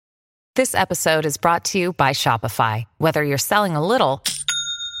This episode is brought to you by Shopify. Whether you're selling a little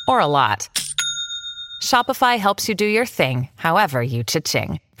or a lot, Shopify helps you do your thing, however you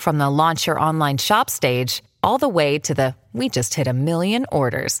cha-ching. From the launch your online shop stage, all the way to the we just hit 1 million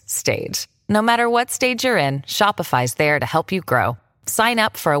orders stage. No matter what stage you're in, Shopify's there to help you grow. Sign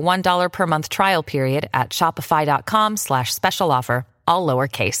up for a $1 per month trial period at shopify.com/special offer, all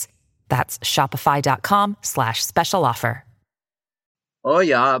lowercase. That's shopify.com/special offer. Oh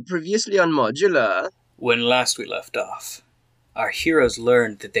yeah, previously on Modular. When last we left off, our heroes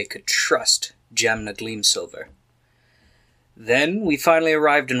learned that they could trust Jamna Gleamsilver. Then we finally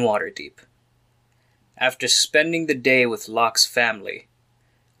arrived in Waterdeep. After spending the day with Locke's family,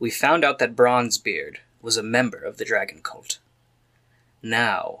 we found out that Bronzebeard was a member of the Dragon Cult.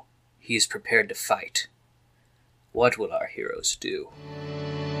 Now, he is prepared to fight. What will our heroes do?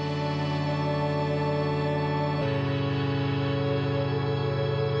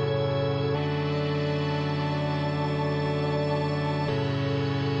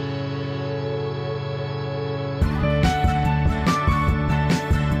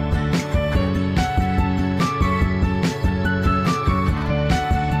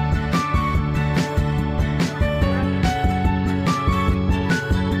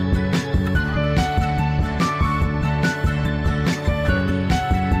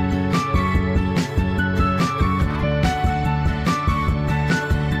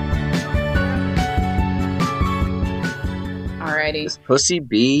 This pussy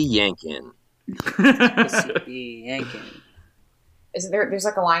be yankin'. Pussy be yankin'. Isn't there's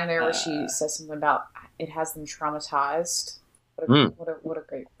like a line in there where she says something about it has them traumatized. What a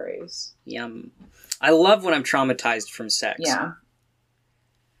great phrase. Yum. I love when I'm traumatized from sex. Yeah.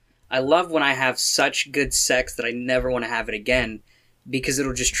 I love when I have such good sex that I never want to have it again because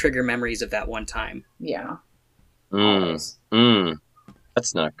it'll just trigger memories of that one time. Yeah. That's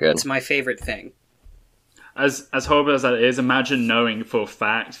not good. It's my favorite thing. As horrible as that is, imagine knowing for a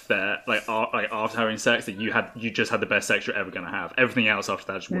fact that after having sex that you just had the best sex you're ever going to have. Everything else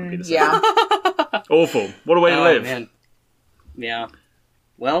after that just wouldn't be the same. Yeah. Awful. What a way to live. Man. Yeah.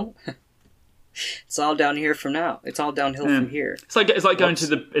 Well, it's all down here from now. It's all downhill from here. It's like going to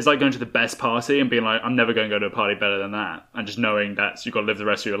the best party and being like, I'm never going to go to a party better than that, and just knowing that you've got to live the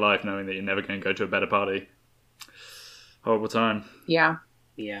rest of your life knowing that you're never going to go to a better party. Horrible time. Yeah.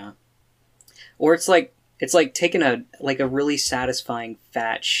 Yeah. Or it's like taking a really satisfying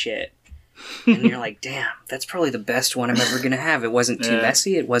fat shit, and you're like, damn, that's probably the best one I'm ever gonna have. It wasn't too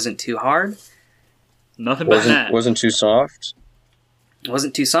messy. It wasn't too hard. Nothing but that. Wasn't too soft. It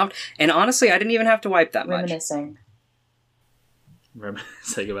wasn't too soft. And honestly, I didn't even have to wipe that much.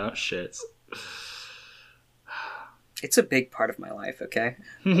 Reminiscing about shits. It's a big part of my life. Okay,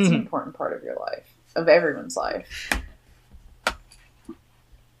 it's an important part of your life, of everyone's life.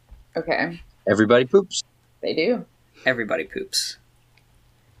 Okay. Everybody poops. They do. Everybody poops.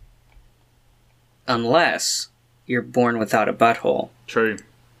 Unless you're born without a butthole. True.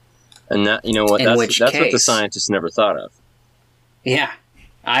 And that, you know what? That's what the scientists never thought of. Yeah.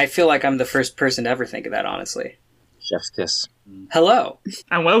 I feel like I'm the first person to ever think of that, honestly. Chef's kiss. Hello.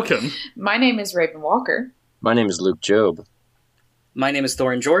 And welcome. My name is Raven Walker. My name is Luke Job. My name is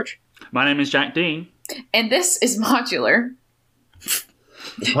Thorin George. My name is Jack Dean. And this is Modular.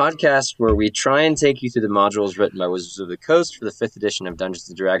 The podcast where we try and take you through the modules written by Wizards of the Coast for the 5th edition of Dungeons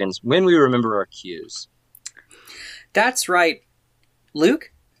 & Dragons when we remember our cues. That's right.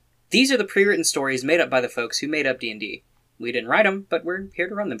 Luke, these are the pre-written stories made up by the folks who made up D&D. We didn't write them, but we're here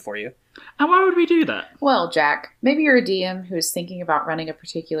to run them for you. And why would we do that? Well, Jack, maybe you're a DM who is thinking about running a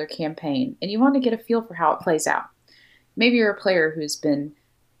particular campaign, and you want to get a feel for how it plays out. Maybe you're a player who's been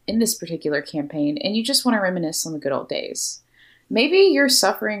in this particular campaign, and you just want to reminisce on the good old days. Maybe you're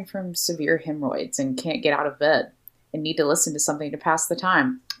suffering from severe hemorrhoids and can't get out of bed and need to listen to something to pass the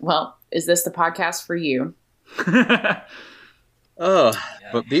time. Well, is this the podcast for you? But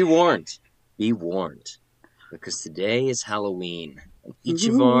be warned. Be warned. Because today is Halloween. And each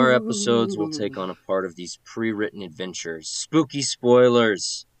of our episodes will take on a part of these pre-written adventures. Spooky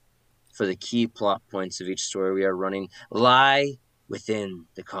spoilers for the key plot points of each story we are running lie within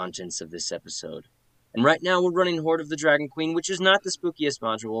the contents of this episode. And right now we're running Horde of the Dragon Queen, which is not the spookiest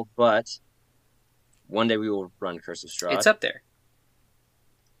module, but one day we will run Curse of Strahd. It's up there.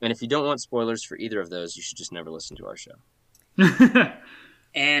 And if you don't want spoilers for either of those, you should just never listen to our show.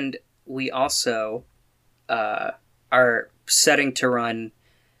 And we also are setting to run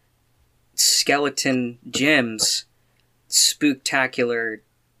Skeleton Jim's Spooktacular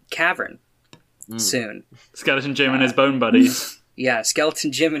Cavern soon. Skeleton Jim and his bone buddies. Yeah,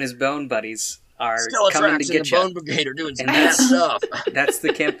 Skeleton Jim and his bone buddies. are Skeletrax coming to and get the you. Bone Brigade are doing some And bad stuff. That's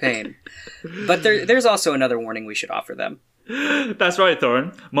the campaign. But there's also another warning we should offer them. That's right,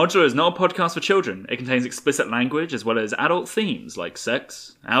 Thorin. Modular is not a podcast for children. It contains explicit language as well as adult themes like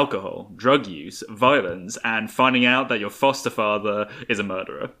sex, alcohol, drug use, violence, and finding out that your foster father is a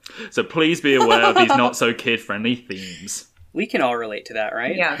murderer. So please be aware of these not-so-kid-friendly themes. We can all relate to that,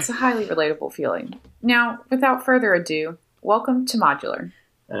 right? Yeah, it's a highly relatable feeling. Now, without further ado, welcome to Modular.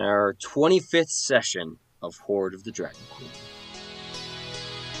 Our 25th session of Horde of the Dragon Queen.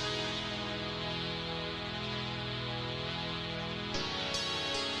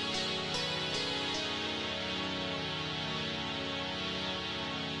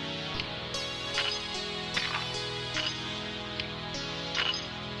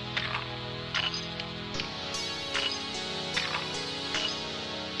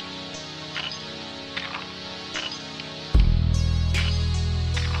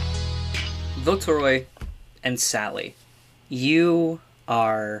 Votoroy and Sally, you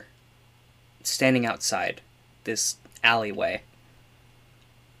are standing outside this alleyway.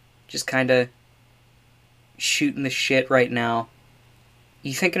 Just kind of shooting the shit right now.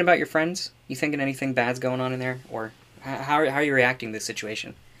 You thinking about your friends? You thinking anything bad's going on in there? Or how are you reacting to this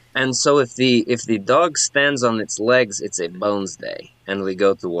situation? And so if the dog stands on its legs, it's a bones day, and we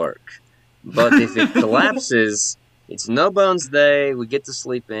go to work. But if it collapses, it's no bones day, we get to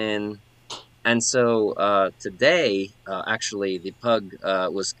sleep in. And so today, actually, the pug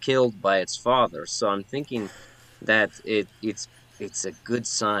was killed by its father. So I'm thinking that it's a good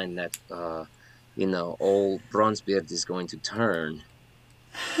sign that old Bronzebeard is going to turn.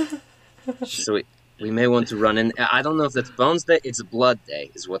 So we may want to run in. I don't know if that's Bones Day. It's Blood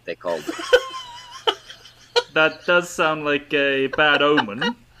Day, is what they called it. That does sound like a bad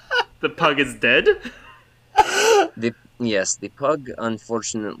omen. The pug is dead. Yes, the pug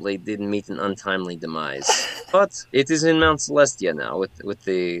unfortunately did meet an untimely demise. But it is in Mount Celestia now, with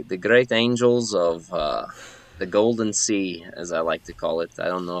the great angels of the Golden Sea, as I like to call it. I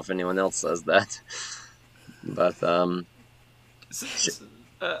don't know if anyone else says that. But,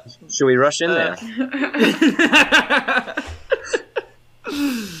 should we rush in there?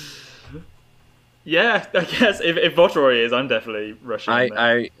 Yeah, I guess if Votoroy is, I'm definitely rushing in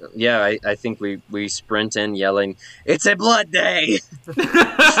there. I think we sprint in yelling, "It's a blood day!"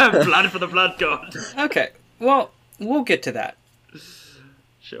 Blood for the blood god. Okay, well, we'll get to that.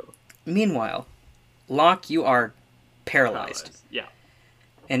 Sure. Meanwhile, Locke, you are paralyzed. Yeah.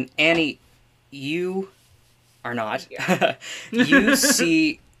 And Annie, you are not. You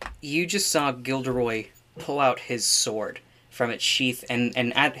just saw Gilderoy pull out his sword from its sheath,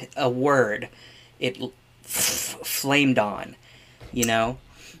 and at a word, it flamed on, you know?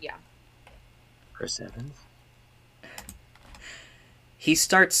 Yeah. Chris Evans? He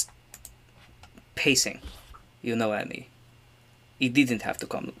starts pacing, you know, Annie. He didn't have to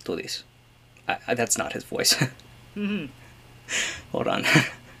come to this. That's not his voice. Hold on.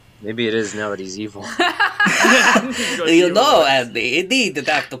 Maybe it is now that he's evil. You know, Andy, he didn't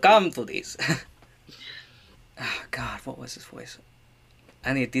have to come to this. Oh, God, what was his voice?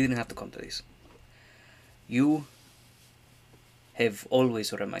 Annie, it didn't have to come to this. You have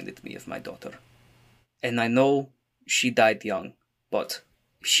always reminded me of my daughter. And I know she died young, but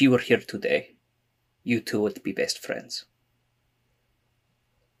if she were here today, you two would be best friends.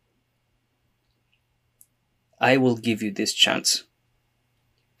 I will give you this chance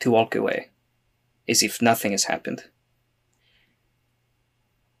to walk away as if nothing has happened.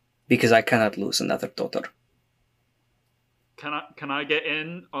 Because I cannot lose another daughter. Can I get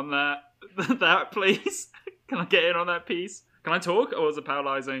in on that please? Can I get in on that piece? Can I talk, or is it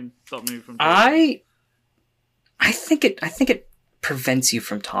paralyzing stop me from talking? I think it prevents you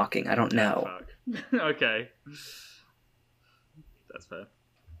from talking. I don't know. Fuck. Okay. That's fair.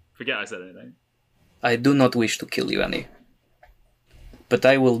 Forget I said anything. I do not wish to kill you, Annie. But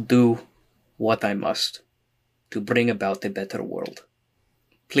I will do what I must to bring about a better world.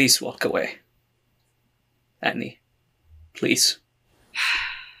 Please walk away. Annie. Please.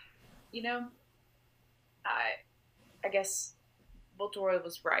 You know, I guess Voltoroy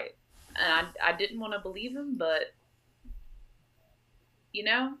was right. And I didn't want to believe him, but, you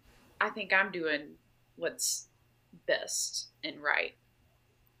know, I think I'm doing what's best and right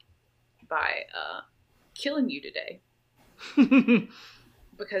by killing you today.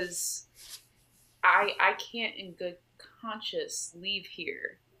 Because I can't in good conscience leave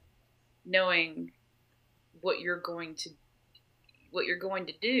here knowing what you're going to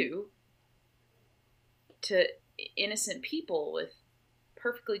do to innocent people with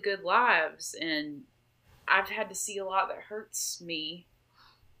perfectly good lives. And I've had to see a lot that hurts me,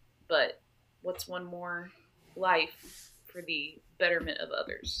 but what's one more life for the betterment of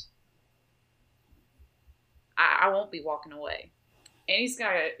others? I won't be walking away. Annie's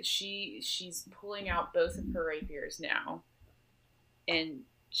got she's pulling out both of her rapiers now, and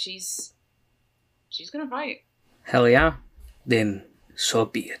she's gonna fight. Hell yeah. Then so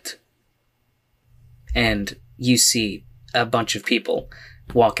be it. And you see a bunch of people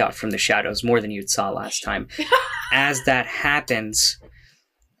walk out from the shadows, more than you saw last time. As that happens...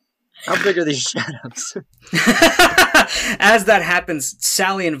 How big are these shadows? As that happens,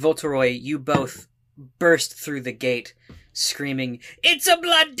 Sally and Voltoroy, you both burst through the gate, screaming, "It's a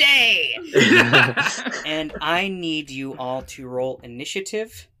blood day!" And I need you all to roll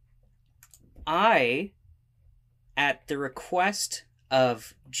initiative. I, at the request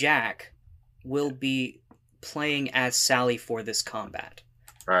of Jack, will be playing as Sally for this combat.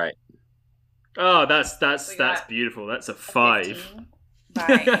 Alright. Oh, that's got beautiful. That's a 5. 15 by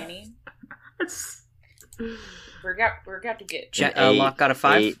Annie. We're got to get Locke got a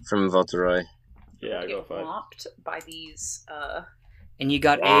 5? 8 from Voltoroy. Yeah, I got a 5. locked by these. And you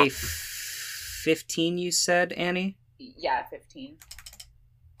got a 15, you said, Annie? Yeah, 15.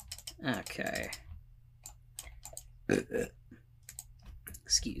 Okay.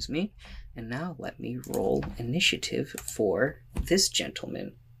 Excuse me. And now let me roll initiative for this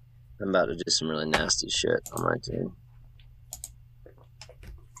gentleman. I'm about to do some really nasty shit on my team.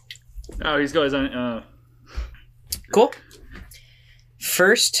 Oh, he's got his own... Cool.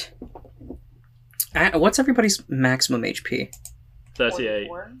 First, what's everybody's maximum HP? 38.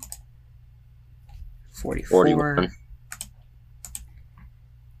 44. 41.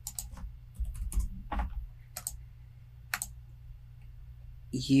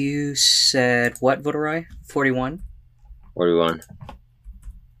 You said what, Votorai? 41? 41.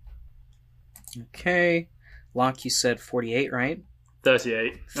 Okay. Locke, you said 48, right?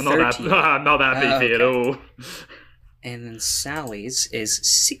 38. I'm 13. not that beefy at all. And then Sally's is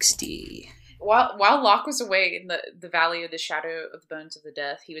 60. While Locke was away in the Valley of the Shadow of the Bones of the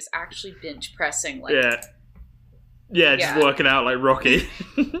Death, he was actually bench pressing. Like, Yeah, just working out like Rocky.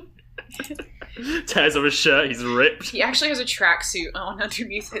 Tears off his shirt, he's ripped. he actually has a tracksuit on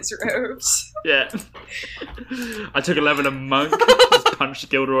underneath his robes. Yeah. I took a level of monk, just punched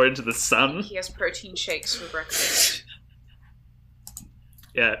Gilderoy into the sun. He has protein shakes for breakfast.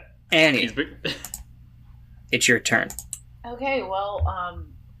 Yeah. Annie, it's your turn. Okay, well,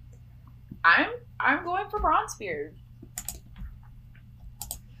 I'm going for Bronzebeard.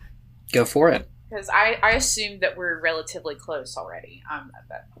 Go for it. Because I assume that we're relatively close already.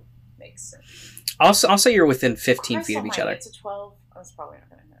 That makes sense. I'll say you're within 15 I feet of each saw other. It's a 12. That's probably not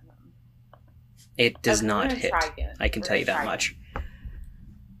going to hit them. It does Okay, we're not gonna hit. try again. I can We're tell you gonna that try much.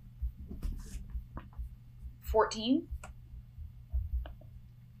 14.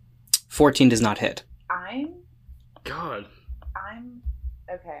 14 does not hit. God. I'm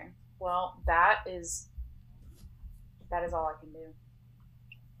okay. Well, that is all I can do.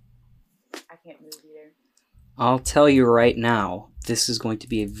 I can't move either. I'll tell you right now, this is going to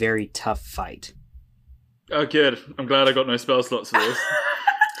be a very tough fight. Oh, good. I'm glad I got no spell slots for this.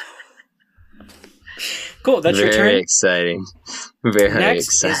 Cool, that's your turn. Very exciting. Very Next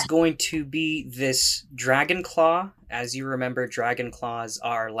exciting. is going to be this Dragon Claw. As you remember, Dragon Claws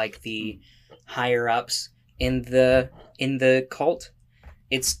are like the higher ups in the cult.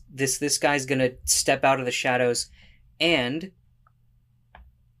 It's this guy's gonna step out of the shadows and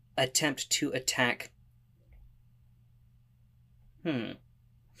attempt to attack. Who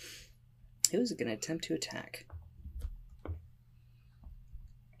is it gonna attempt to attack?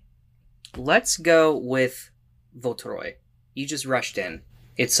 Let's go with Voltoroy. You just rushed in.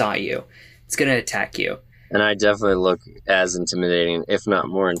 It saw you. It's gonna attack you. And I definitely look as intimidating, if not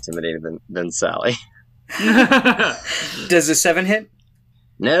more intimidating than Sally. Does a 7 hit?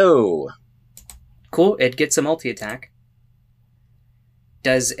 No! Cool, it gets a multi-attack.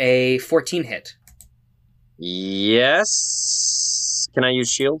 Does a 14 hit? Yes? Can I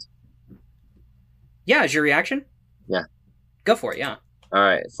use shield? Yeah, is your reaction? Yeah. Go for it, yeah.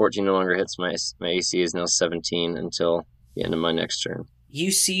 Alright, 14 no longer hits. My AC is now 17 until the end of my next turn.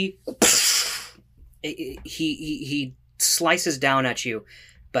 You see... He slices down at you,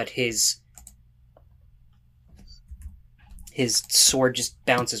 but his sword just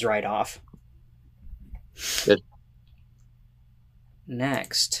bounces right off. Good.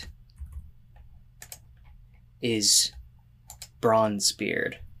 Next is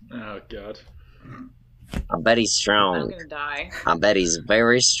Bronzebeard. Oh, God. I bet he's I'm strong. gonna die. I bet he's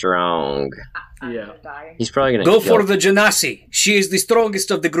very strong. I'm Yeah. gonna die. He's probably gonna Go kill- for the Genasi. She is the strongest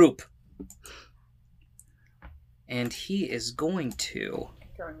of the group. And he is going to...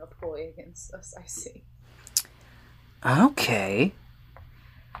 throwing a ploy against us, I see. Okay.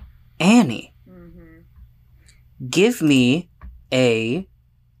 Annie. Mm-hmm. Give me a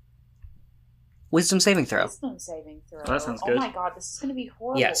wisdom saving throw. Wisdom saving throw. That sounds good. Oh my god, this is going to be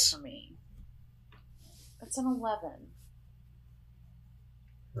horrible Yes. for me. That's an 11.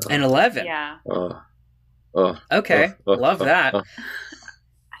 An 11. Yeah. Okay. Love that. oh.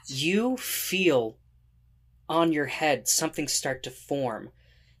 You feel on your head something start to form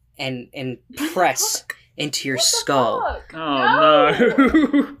and press into your What the skull. fuck? Oh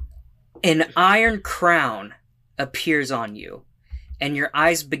no! An iron crown appears on you, and your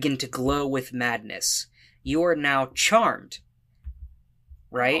eyes begin to glow with madness. You are now charmed.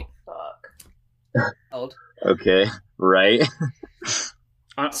 Right? Oh, fuck. Old. Okay, right.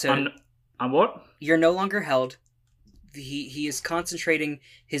 So- I'm what? You're no longer held. He is concentrating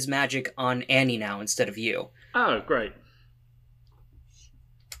his magic on Annie now instead of you. Oh, great.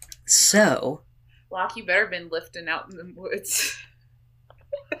 So, Locke, you better been lifting out in the woods.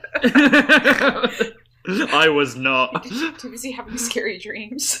 I was not. Too busy having scary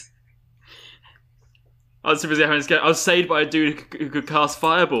dreams. I was too busy having scared. I was saved by a dude who could cast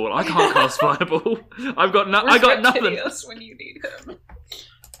fireball. I can't cast fireball. I got Where's nothing. Reptilius when you need him?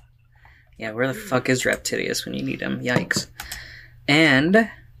 yeah, where the fuck is Reptilius when you need him? Yikes.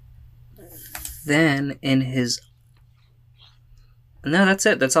 And then in his... No, that's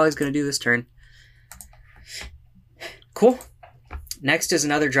it. That's all he's going to do this turn. Cool. Next is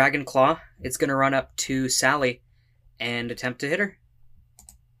another Dragon Claw. It's going to run up to Sally and attempt to hit her.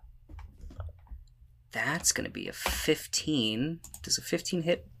 That's going to be a 15. Does a 15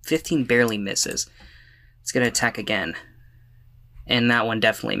 hit? 15 barely misses. It's going to attack again. And that one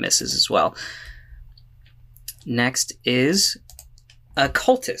definitely misses as well. Next is a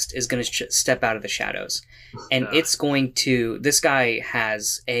cultist is going to step out of the shadows. And it's going to... This guy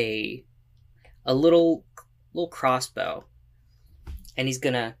has a little crossbow. And he's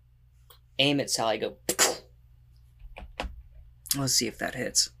going to aim at Sally. Go... Let's see if that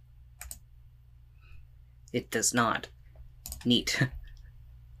hits. It does not. Neat.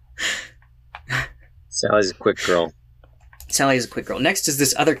 Sally's a quick girl. Sally is a quick girl. Next is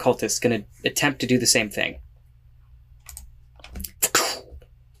this other cultist going to attempt to do the same thing.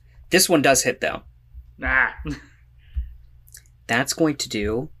 This one does hit, though. Nah. That's going to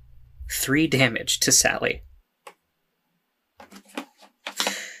do 3 damage to Sally.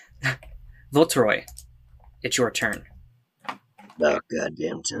 Voltroy, it's your turn. About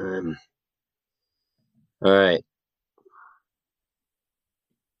goddamn time. Alright.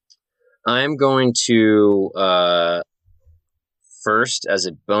 I'm going to, first, as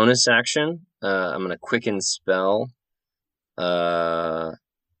a bonus action, I'm going to quicken spell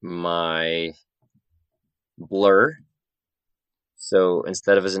my blur. So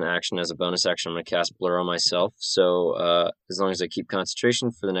instead of as an action, as a bonus action, I'm going to cast blur on myself. So as long as I keep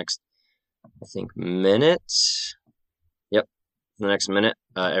concentration for the next, I think, minute. Yep, for the next minute,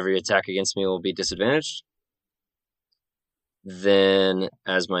 every attack against me will be disadvantaged. Then,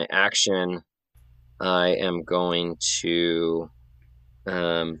 as my action, I am going to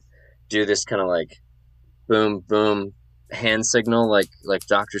do this kind of like boom, boom hand signal, like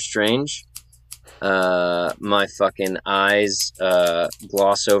Doctor Strange. My fucking eyes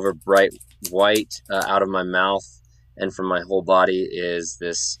gloss over bright white out of my mouth, and from my whole body is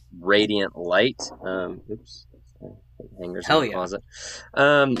this radiant light. Oops. Hangers Hell in the yeah. closet.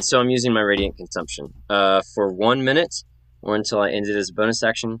 So I'm using my radiant consumption for 1 minute, or until I end it as a bonus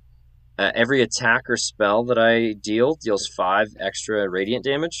action. Every attack or spell that I deals 5 extra radiant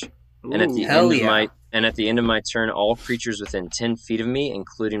damage. And at the hell end of yeah. at the end of my turn, all creatures within 10 feet of me,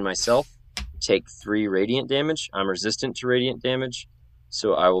 including myself, take 3 radiant damage. I'm resistant to radiant damage,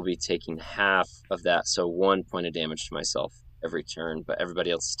 so I will be taking half of that. So 1 point of damage to myself every turn, but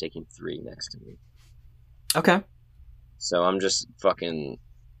everybody else is taking 3 next to me. Okay. So I'm just fucking...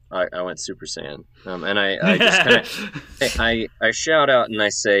 I went Super Saiyan. And I just kind of... I shout out and I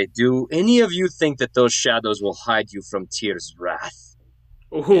say, do any of you think that those shadows will hide you from Tyr's wrath?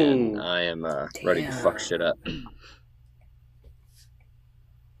 Ooh. And I am ready to fuck shit up.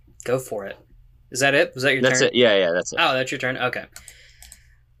 Go for it. Is that it? Was that your That's turn? it. Yeah, that's it. Oh, that's your turn? Okay.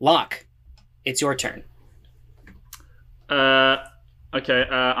 Locke, it's your turn. Okay,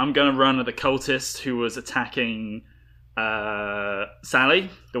 I'm going to run at the cultist who was attacking Sally,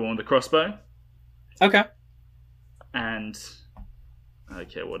 the one with the crossbow. Okay. And...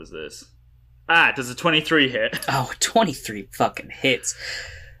 Okay, what is this? Does a 23 hit? Oh, 23 fucking hits.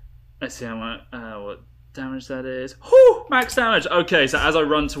 Let's see how much, what damage that is. Whew, max damage! Okay, so as I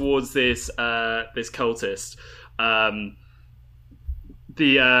run towards this cultist,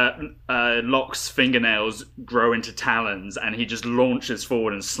 Locke's fingernails grow into talons, and he just launches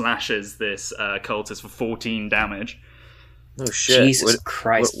forward and slashes this cultist for 14 damage. Oh shit! Jesus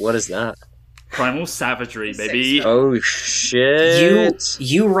Christ! What is that? Primal savagery, baby. Oh shit!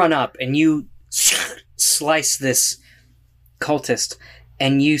 You run up and you slice this cultist,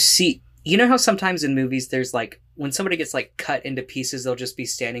 and you see. You know how sometimes in movies there's like when somebody gets like cut into pieces, they'll just be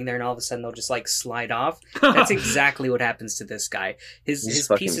standing there, and all of a sudden they'll just like slide off. That's exactly what happens to this guy. His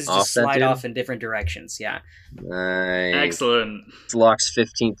pieces just slide off in different directions. Yeah. Nice. Excellent. It's Locke's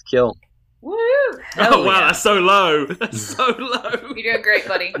 15th kill. Woo! Oh wow, that's so low. That's so low. You're doing great,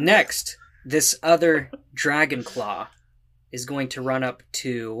 buddy. Next, this other dragon claw is going to run up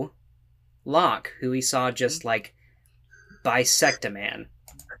to Locke, who he saw just like bisect a man.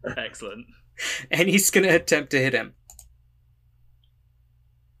 Excellent. And he's going to attempt to hit him.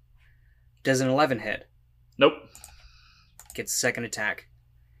 Does an 11 hit? Nope. Gets a second attack.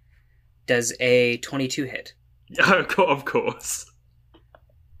 Does a 22 hit? Of course.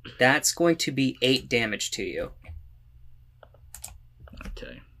 That's going to be 8 damage to you.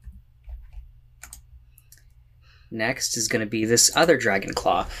 Okay. Next is going to be this other dragon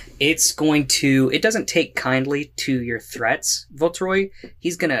claw. It doesn't take kindly to your threats, Voltroy.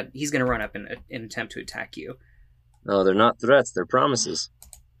 He's gonna run up and attempt to attack you. No, they're not threats, they're promises.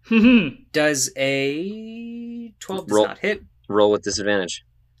 Does a 12 does not hit? Roll with disadvantage.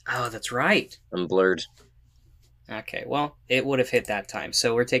 Oh, that's right. I'm blurred. Okay, well, it would have hit that time,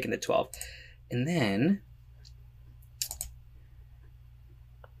 so we're taking the 12. And then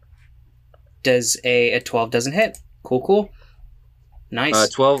does a 12 doesn't hit. Cool. Nice.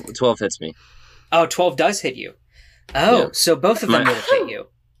 12 hits me. Oh, 12 does hit you. Oh, yeah. So both of them would have hit you.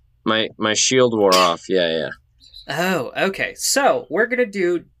 My shield wore off. Yeah. Oh, okay. So we're going to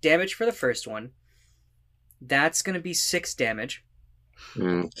do damage for the first one. That's going to be 6 damage.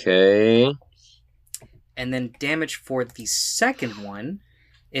 Okay. And then damage for the second one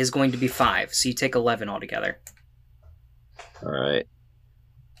is going to be 5. So you take 11 altogether. All right.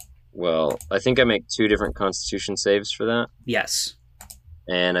 Well, I think I make 2 different Constitution saves for that. Yes.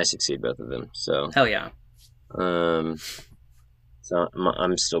 And I succeed both of them. So. Hell yeah. So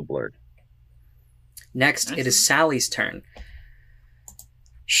I'm still blurred. Next, it is Sally's turn.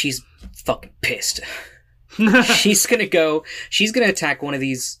 She's fucking pissed. She's gonna attack one of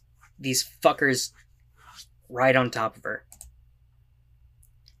these fuckers right on top of her.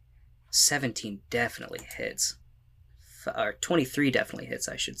 17 definitely hits. Or 23 definitely hits,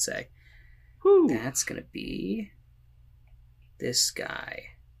 I should say. Whew. That's gonna be this guy.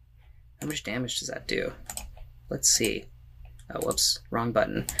 How much damage does that do? Let's see. Oh, whoops. Wrong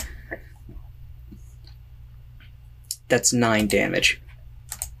button. That's 9 damage.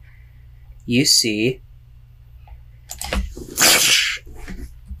 You see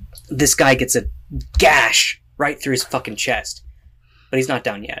this guy gets a gash right through his fucking chest. But he's not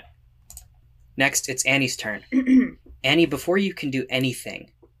done yet. Next, it's Annie's turn. Annie, before you can do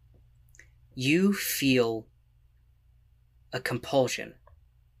anything, you feel a compulsion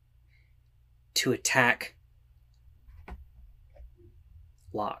to attack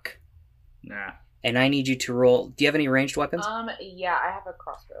Locke. Nah. And I need you to roll. Do you have any ranged weapons? Yeah, I have a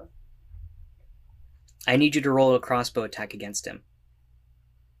crossbow. I need you to roll a crossbow attack against him.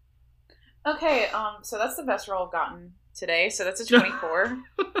 Okay, so that's the best roll I've gotten today, so that's a 24.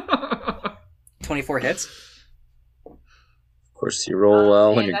 24 hits? Of course, you roll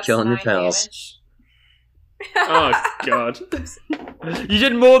well when you're killing your pals. Oh, God. You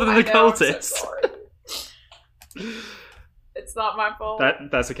did more than the cultist. So it's not my fault.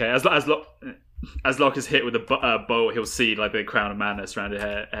 That's okay. As Locke is hit with a bow, he'll see like the crown of madness around his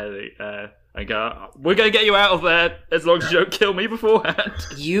head and go, "We're going to get you out of there as long as you don't kill me beforehand."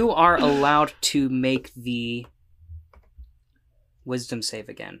 You are allowed to make the wisdom save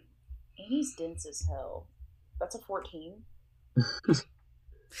again. Annie's dense as hell. That's a 14.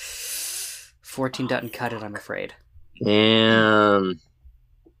 14 doesn't cut it, I'm afraid. Damn.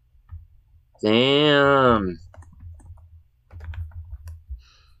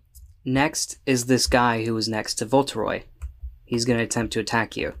 Next is this guy who was next to Voltoroy. He's going to attempt to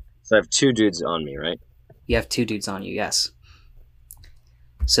attack you. So I have 2 dudes on me, right? You have 2 dudes on you, yes.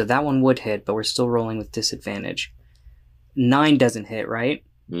 So that one would hit, but we're still rolling with disadvantage. 9 doesn't hit, right?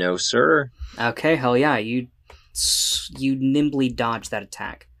 No, sir. Okay, hell yeah. You nimbly dodge that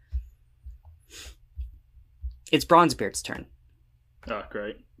attack. It's Bronzebeard's turn. Oh,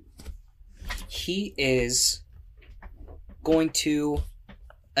 great. He is going to,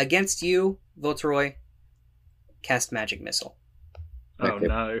 against you, Voltoroy, cast Magic Missile. Oh, Okay.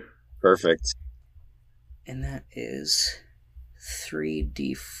 no. Perfect. And that is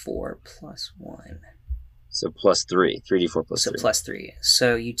 3d4 plus 1. So plus 3. 3d4 plus So 3. plus 3.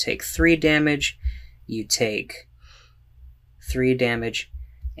 So you take 3 damage, you take 3 damage,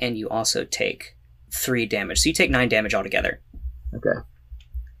 and you also take 3 damage. So you take 9 damage altogether. Okay.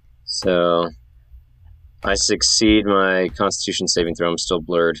 So I succeed my Constitution saving throw. I'm still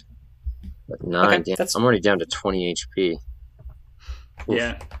blurred. But 9 Okay, damage. that's- I'm already down to 20 HP. Oof.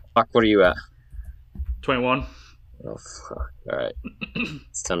 Yeah. Fuck, what are you at? 21. Oh, fuck. Alright.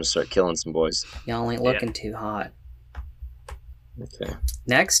 It's time to start killing some boys. Y'all ain't looking too hot. Okay.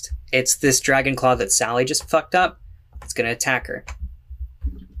 Next, it's this Dragon Claw that Sally just fucked up. It's going to attack her.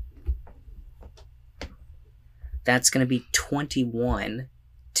 That's going to be 21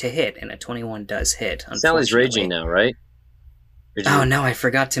 to hit, and a 21 does hit. Sally's raging now, right? Or did Oh you- no, I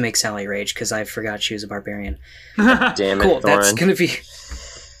forgot to make Sally rage because I forgot she was a barbarian. Damn it, Cool, Thorin.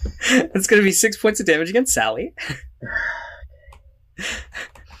 that's gonna be 6 points of damage against Sally.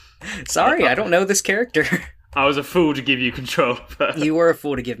 Sorry, I don't know this character. I was a fool to give you control. But... You were a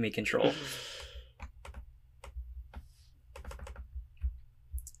fool to give me control.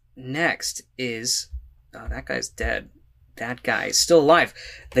 Next is... Oh, that guy's dead. That guy's still alive.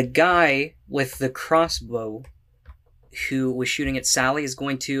 The guy with the crossbow who was shooting at Sally is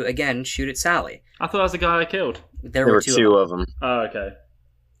going to, again, shoot at Sally. I thought that was the guy I killed. There There were two two of of them. Oh, okay.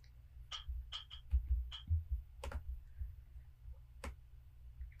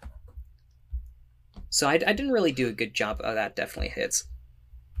 So I didn't really do a good job. Oh, that definitely hits.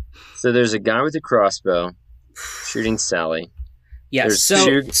 So there's a guy with a crossbow shooting Sally. Yes,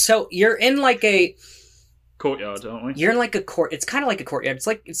 There's two- so you're in like a... Courtyard, aren't we? You're in like a court. It's kind of like a courtyard.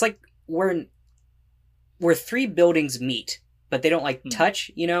 It's like where 3 buildings meet, but they don't like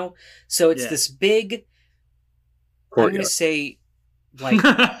touch, you know. So it's Yeah. this big. Courtyard. I'm gonna say, like,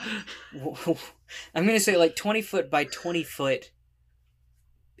 I'm gonna say like 20-foot by 20-foot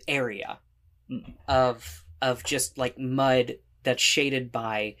area Mm. of just like mud that's shaded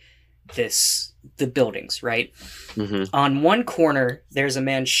by the buildings, right? Mm-hmm. On one corner, there's a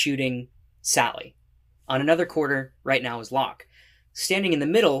man shooting Sally. On another corner, right now, is Locke. Standing in the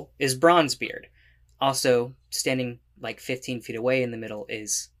middle is Bronzebeard. Also, standing like 15 feet away in the middle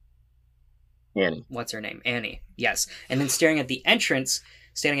is... Annie. What's her name? Annie. Yes. And then standing at the entrance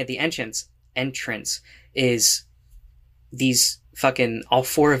is these fucking... all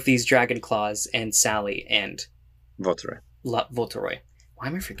 4 of these Dragon Claws and Sally and Voltoroy. Voltoroy. Why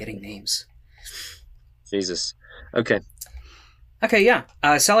am I forgetting names? Jesus. Okay. Okay, yeah.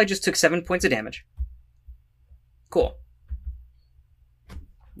 Sally just took 7 points of damage. Cool.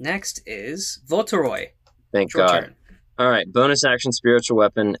 Next is Voltoroy. Thank Your God. turn. Alright, bonus action spiritual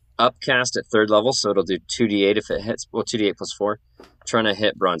weapon. Upcast at 3rd level, so it'll do 2d8 if it hits. Well, 2d8 plus 4. Trying to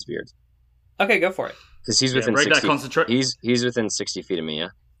hit Bronzebeard. Okay, go for it. Because he's Yeah, within break that 60... concentration. He's within 60 feet of me, yeah?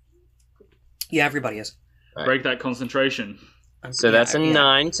 Yeah, everybody is. Break that concentration. So Yeah, that's a yeah.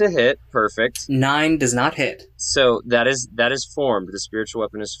 9 to hit. Perfect. 9 does not hit. So that is formed. The spiritual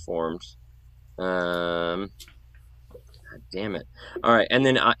weapon is formed. God damn it. Alright, and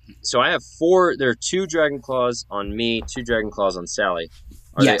then I have 4. There are 2 Dragon Claws on me, 2 Dragon Claws on Sally.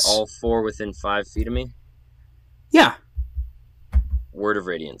 Are Yes. they all 4 within 5 feet of me? Yeah. Word of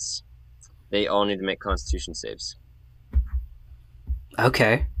Radiance. They all need to make Constitution saves.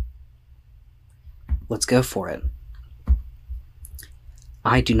 Okay. Let's go for it.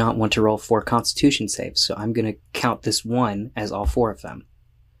 I do not want to roll 4 Constitution saves, so I'm going to count this one as all 4 of them.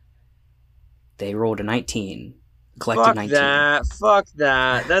 They rolled a 19. Collected Fuck 19. that. Fuck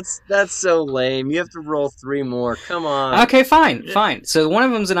that. That's so lame. You have to roll 3 more. Come on. Okay, fine, Yeah. fine. So one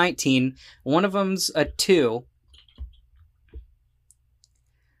of them's a 19, one of them's a 2,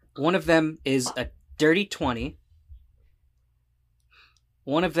 one of them is a dirty 20,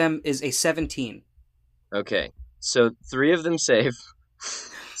 one of them is a 17. Okay. So 3 of them save.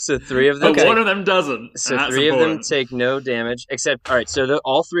 So 3 of them But Okay. one of them doesn't. So and that's 3 of them important. take no damage, except all right. So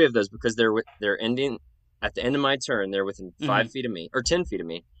all 3 of those, because they're ending at the end of my turn, they're within 5 feet of me or 10 feet of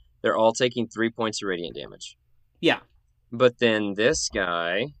me. They're all taking 3 points of radiant damage. Yeah. But then this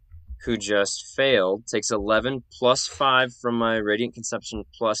guy, who just failed, takes 11 plus 5 from my radiant consumption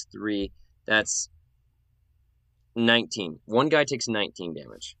plus 3. That's 19. One guy takes 19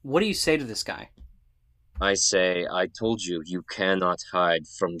 damage. What do you say to this guy? I say, I told you, you cannot hide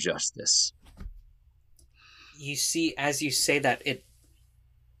from justice. You see, as you say that,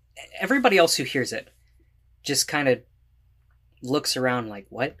 everybody else who hears it just kind of looks around like,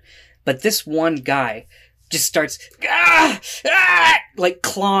 what? But this one guy just starts like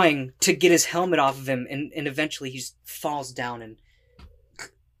clawing to get his helmet off of him, and eventually he just falls down and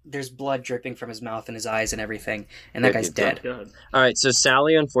there's blood dripping from his mouth and his eyes and everything, and that guy's dead. God. All right, so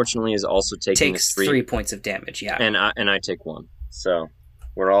Sally unfortunately is also taking Takes the 3 points of damage. Yeah. and I take 1. So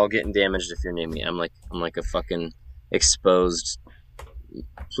we're all getting damaged if you're near me. I'm like a fucking exposed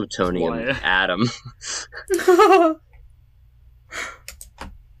plutonium Why? atom.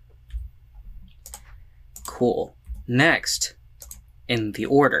 Cool. Next in the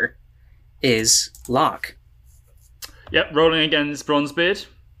order is Locke. Yep, rolling against Bronzebeard.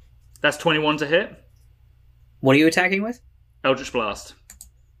 That's 21 to hit. What are you attacking with? Eldritch Blast.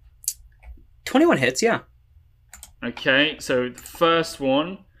 21 hits, yeah. Okay, so the first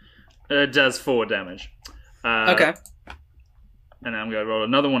one does 4 damage. Okay. And I'm going to roll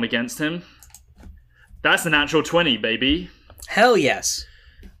another one against him. That's a natural 20, baby. Hell yes.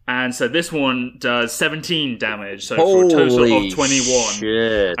 And so this one does 17 damage, so for a total Holy of 21.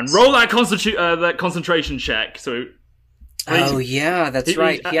 shit. And roll that concentration check. So Oh yeah, that's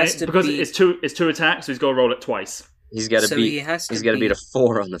right. He has to because beat... it's two attacks, so he's got to roll it twice. He's got to So beat. he has to He's got to beat a beat-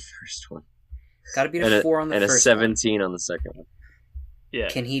 4 on the first one, Gotta beat a 4 on the and first a 17 on the second one. Yeah.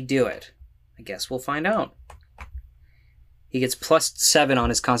 one. Can he do it? I guess we'll find out. He gets +7 on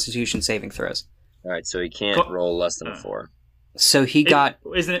his Constitution saving throws. All right, so he can't Co- roll less than a 4. So he got...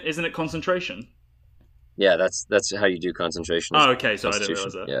 Isn't it concentration? Yeah, that's how you do concentration. Oh, okay. So I didn't realize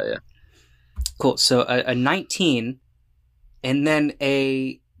Constitution. that. Yeah. Cool, so a 19, and then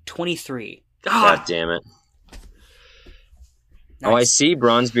a 23. God damn it. Oh, I Nice. see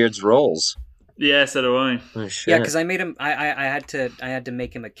Bronzebeard's rolls. Yeah, so do I. Oh shit. Yeah, because I made him... I had to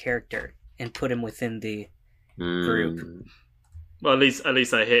make him a character and put him within the... group. Well, at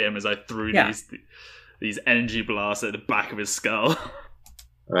least I hit him as I threw Yeah. these energy blasts at the back of his skull. All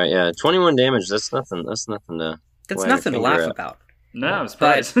right, yeah, 21 damage. That's nothing. That's nothing to. That's wag a nothing to finger laugh at. about. No, I'm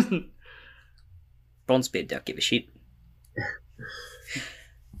But- surprised. Bronzebeard don't give a shit.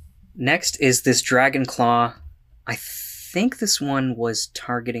 Next is this Dragon Claw. I think this one was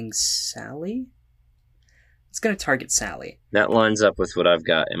targeting Sally? It's going to target Sally. That lines up with what I've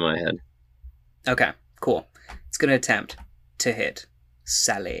got in my head. Okay, cool. It's going to attempt to hit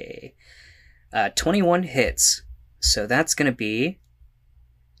Sally. 21 hits. So that's going to be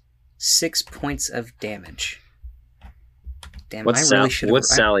 6 points of damage. Damn, What's I really should have...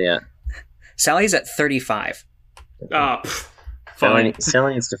 What's Sally at? Sally's at 35. Ah, fine.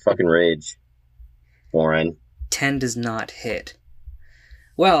 Sally needs to fucking rage. Warren. 10 does not hit.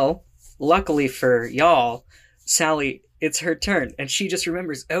 Well, luckily for y'all, Sally, it's her turn, and she just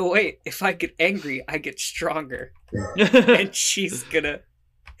remembers, oh wait, if I get angry, I get stronger. And she's gonna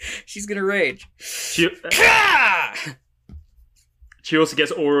rage. she, Ah! she also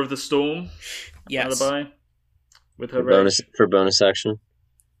gets Aura of the Storm. Yes. Alibi. With her rage. For bonus action.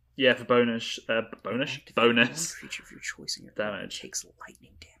 Yeah, for bonus. Bonus? Bonus. One creature of your choice in your Damage. takes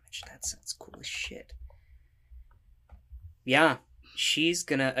lightning damage. That sounds cool as shit. Yeah, she's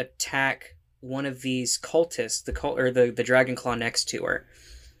gonna attack one of these cultists, the Dragon Claw next to her,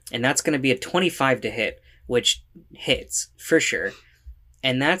 and that's gonna be a 25 to hit, which hits for sure,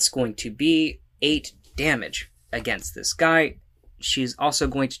 and that's going to be 8 damage against this guy. She's also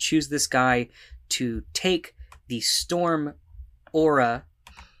going to choose this guy to take the Storm Aura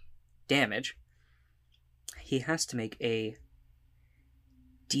damage. He has to make a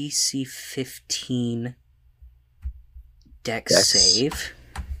DC 15 Dex save,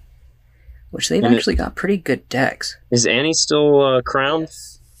 which they've And actually got pretty good Dex. Is Annie still crowned?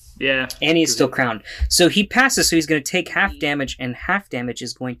 Yeah. And he's still crowned. So he passes, so he's going to take half damage, and half damage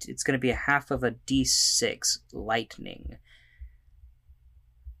is it's going to be a half of a D6 lightning.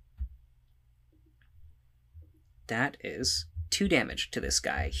 That is 2 damage to this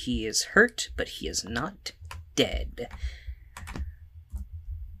guy. He is hurt, but he is not dead.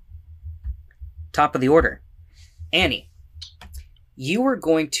 Top of the order. Annie, you are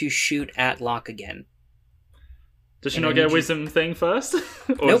going to shoot at Locke again. Does she And not I get a need you- wisdom thing first? Or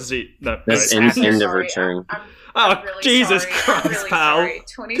Nope. does she? No. That's right. end of her turn. Oh, Jesus Christ, pal. Sorry.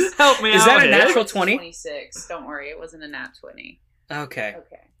 20, Help me Is out that a here. natural 20? 26. Don't worry, it wasn't a nat 20. Okay.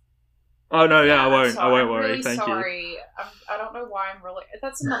 Okay. Oh, no, yeah, I I'm won't. I sorry. won't I'm worry. really Thank you. sorry. I don't know why I'm really.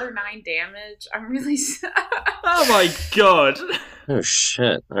 That's another 9 damage. I'm really. Oh, my God. Oh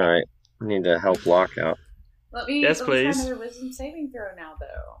shit! All right, we need to help Locke out. Let me. Yes, let me please. try another wisdom saving throw now,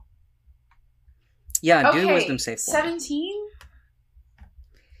 though. Yeah, Okay, do a wisdom save for me. 17.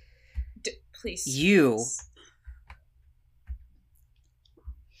 Please. You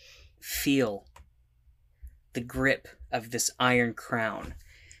feel the grip of this iron crown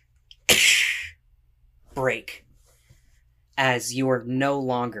break as you are no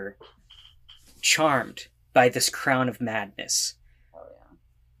longer charmed by this crown of madness. Oh yeah.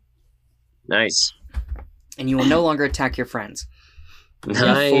 Nice. And you will no longer attack your friends.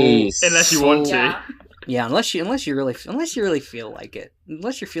 Nice. Unless you want to. Yeah. Yeah, unless you really feel like it.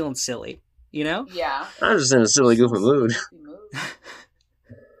 Unless you're feeling silly, you know? Yeah. I'm just in a silly, goofy mood.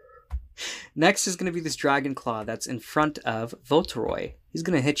 Next is going to be this Dragon Claw that's in front of Voltoroy. He's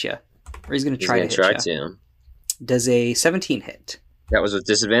going to hit you. Or he's going to He's try gonna to try hit you. to. Does a 17 hit? That was with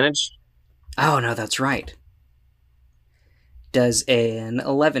disadvantage? Oh, no, that's right. Does an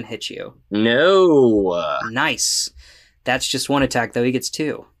 11 hit you? No. Nice. That's just one attack, though. He gets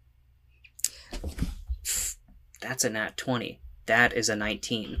 2. That's a nat 20. That is a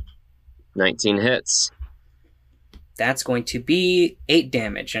 19. 19 hits. That's going to be 8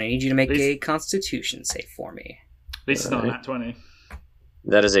 damage. And I need you to make Please. a Constitution save for me. At least it's not Alright. nat 20.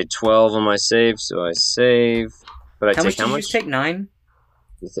 That is a 12 on my save, so I save. But I How much take how did you much? just take? 9?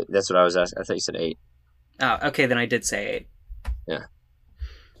 That's what I was asking. I thought you said 8. Oh, okay, then I did say 8.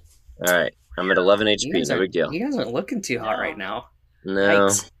 Alright. I'm at 11 HP, You guys no aren't- big deal. You guys aren't looking too hot No. right now. No.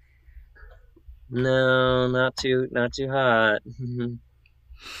 Yikes. No, not too hot.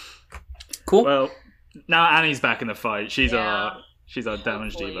 Cool. Well, now Annie's back in the fight. She's Yeah. our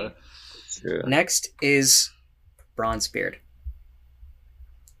damage Hopefully. diva. True. Next is Bronzebeard.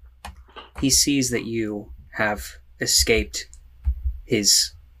 He sees that you have escaped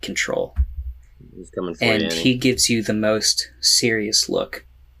his control, He's coming for and you, Annie. he gives you the most serious look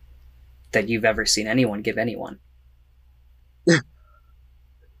that you've ever seen anyone give anyone.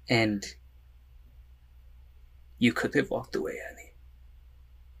 And you could have walked away, Annie.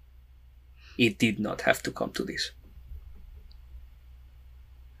 It did not have to come to this.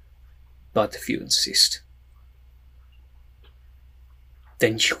 But if you insist,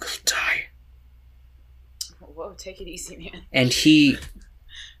 then you will die. Whoa, take it easy, man. And he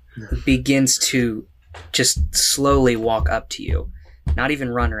begins to just slowly walk up to you. Not even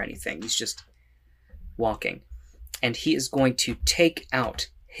run or anything. He's just walking. And he is going to take out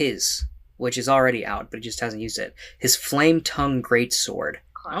his, which is already out, but he just hasn't used it, his flame tongue greatsword.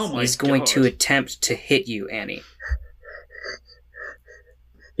 Oh my He's going to God. attempt to hit you, Annie.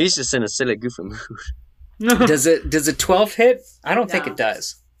 He's just in a silly, goofy mood. Does a 12 hit? I don't think No. it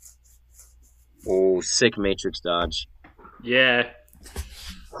does. Oh, sick Matrix dodge. Yeah.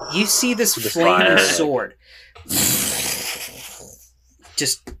 You see this The flaming fire. sword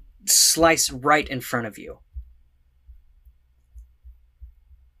just slice right in front of you.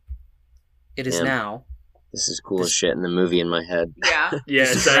 It is Yeah. now This is cool as shit in the movie in my head. Yeah. Yeah,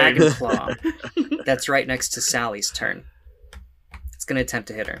 this same. dragon claw that's right next to Sally's turn. It's going to attempt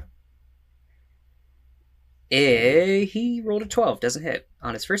to hit her. He rolled a 12, doesn't hit.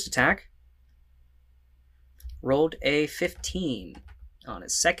 On his first attack, rolled a 15. On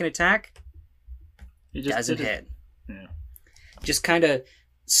his second attack, You just doesn't did it. hit. Yeah. Just kind of,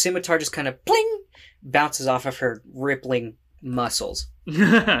 scimitar just kind of bling, bounces off of her rippling muscles.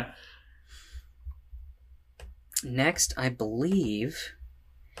 Next, I believe,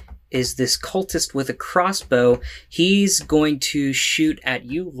 is this cultist with a crossbow. He's going to shoot at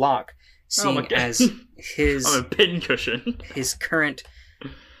you, Locke, Oh my seeing God. as his I'm a pincushion. his current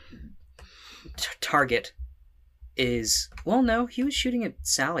target is... Well, no, he was shooting at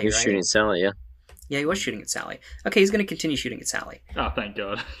Sally, He was right? shooting Sally, yeah. Yeah, he was shooting at Sally. Okay, he's going to continue shooting at Sally. Oh, thank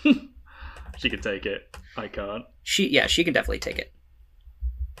God. She can take it. I can't. She can definitely take it.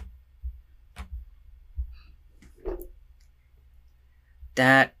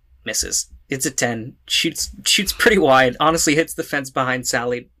 That misses. It's a 10. Shoots pretty wide. Honestly, hits the fence behind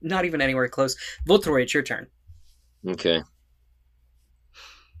Sally. Not even anywhere close. Voltoroy, it's your turn. Okay.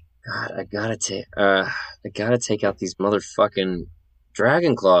 God, I gotta take out these motherfucking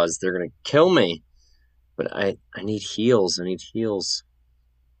dragon claws. They're gonna kill me. But I need heals.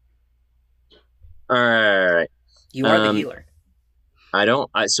 Alright. You are the Um, healer.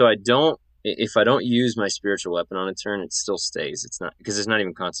 If I don't use my spiritual weapon on a turn, it still stays. It's not, because it's not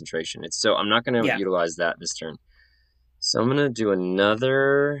even concentration. I'm not gonna Yeah. utilize that this turn. So I'm gonna do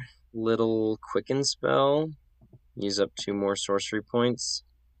another little quicken spell. Use up 2 more sorcery points.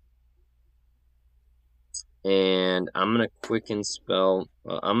 And I'm gonna quicken spell.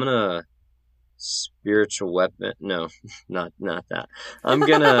 I'm gonna spiritual weapon. No, not that. I'm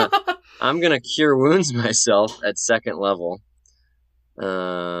gonna cure wounds myself at 2nd level.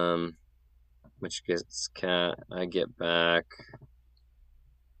 Which gets I get back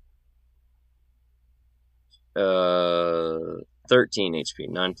 13 HP,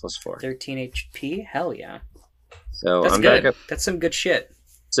 9 plus 4. 13 HP? Hell yeah. So That's I'm good. back up. That's some good shit.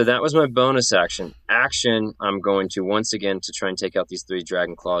 So that was my bonus action. Action, I'm going to once again to try and take out these 3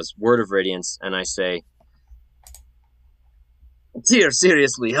 dragon claws. Word of Radiance, and I say, Tyr,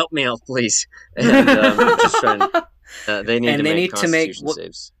 seriously, help me out, please. And just trying. They need to make Constitution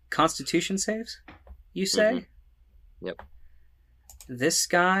saves. Constitution saves, you say? Yep. This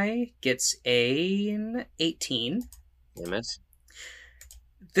guy gets an 18. Damn it.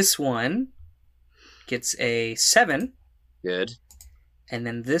 This one gets a 7. Good. And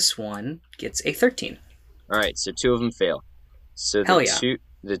then this one gets a 13. All right, so 2 of them fail. So Hell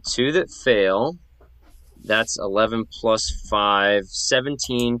the two that fail, that's 11 plus 5,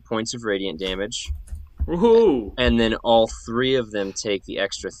 17 points of radiant damage. Woohoo! And then all 3 of them take the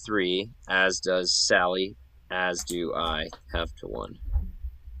extra 3, as does Sally, as do I, half to 1.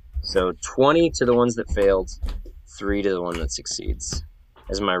 So 20 to the ones that failed, 3 to the one that succeeds.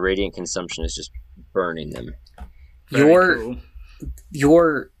 As my radiant consumption is just burning them. Your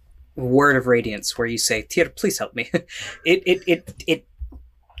word of radiance, where you say, "Tyr, please help me," it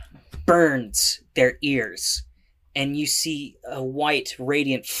burns their ears, and you see a white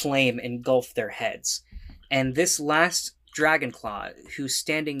radiant flame engulf their heads. And this last Dragonclaw, who's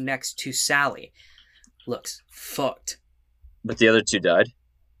standing next to Sally, looks fucked. But the other 2 died?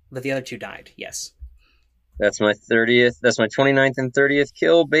 But the other 2 died, yes. That's my 30th. That's my 29th and 30th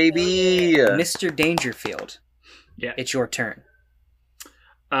kill, baby! Mr. Dangerfield. Yeah. It's your turn.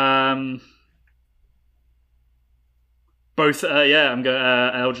 Both, I'm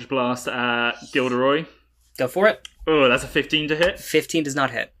going Eldritch Blast at Gilderoy. Go for it. Oh, that's a 15 to hit. 15 does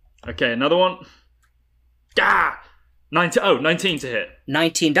not hit. Okay, another one. 19 to hit.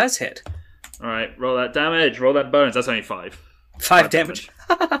 19 does hit. Alright, roll that damage, roll that bonus. That's only 5. 5 damage.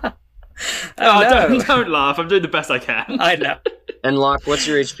 Don't laugh. I'm doing the best I can. I know. And Locke, what's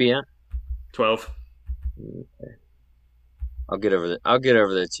your HP at? 12. Okay. I'll get over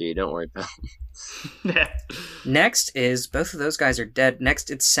there to you. Don't worry, pal. Yeah. Next is, both of those guys are dead. Next,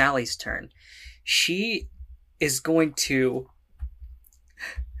 it's Sally's turn. She is going to...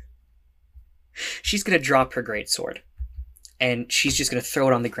 She's going to drop her greatsword. And she's just going to throw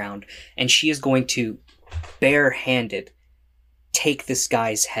it on the ground. And she is going to, barehanded, take this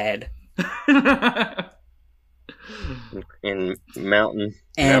guy's head. And mountain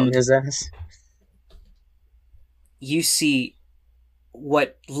his ass. You see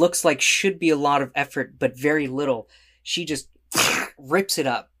what looks like should be a lot of effort, but very little. She just rips it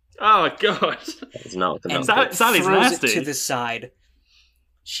up. Oh, God. That's not what the And mountain Sally's throws nasty. it to the side.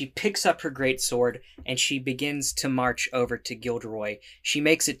 She picks up her greatsword, and she begins to march over to Gilderoy. She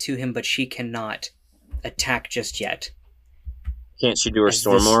makes it to him, but she cannot attack just yet. Can't she do her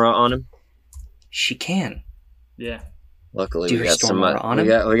Storm Aura on him? She can. Yeah. Luckily, Do we her got Storm somebody. Aura on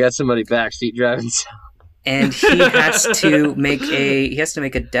him? We got somebody backseat driving. And he has to make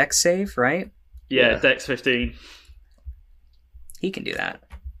a dex save, right? Yeah, Yeah. Dex 15. He can do that.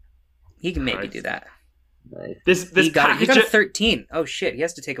 He can maybe Nice. do that. Nice. This He got a packager, 13. Oh shit, he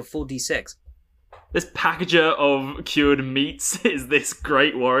has to take a full d6. this packager of cured meats is this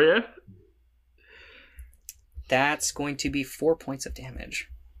great warrior. That's going to be 4 points of damage.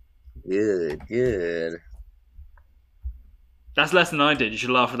 Good. That's less than I did. You should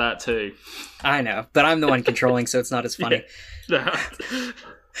laugh at that too. I know, but I'm the one controlling, so it's not as funny.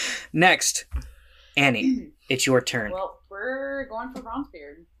 Next, Annie, it's your turn. Well, we're going for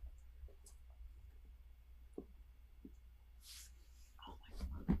Bronzebeard. Oh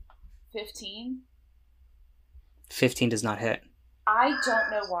my god. 15? 15 does not hit. I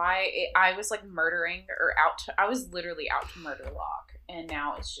don't know why. I was like murdering or I was literally out to murder Locke. And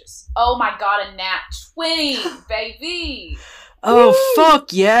now it's just, oh my god, a nat 20, baby! Oh, Woo!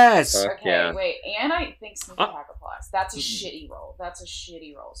 fuck yes! Fuck Okay, yeah. wait, and I think sneak attack applies. That's a shitty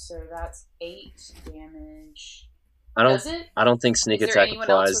roll. So that's 8 damage. Does it? I don't think sneak Is there attack anyone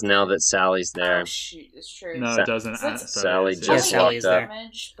else applies with now it? that Sally's there. Oh shoot, it's true. No, Sa- it doesn't. So that's- Sally it's- just Sally is walked there. up.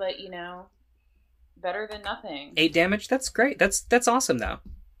 Damage, but you know, better than nothing. 8 damage? That's great. That's awesome, though.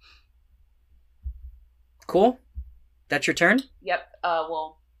 Cool. That's your turn? Yep.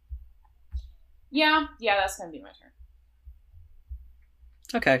 Well. Yeah, that's gonna be my turn.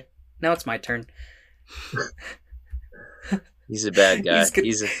 Okay. Now it's my turn. He's a bad guy.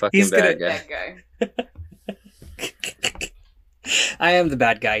 He's a fucking bad guy. That guy. I am the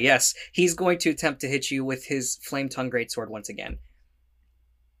bad guy, yes. He's going to attempt to hit you with his Flame Tongue Greatsword once again.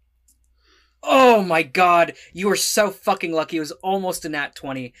 Oh my god! You are so fucking lucky. It was almost a nat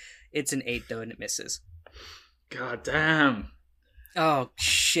 20. It's an 8, though, and it misses. God damn. Oh,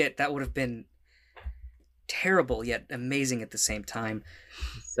 shit. That would have been terrible, yet amazing at the same time.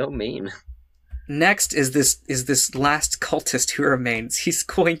 So mean. Next is this last cultist who remains. He's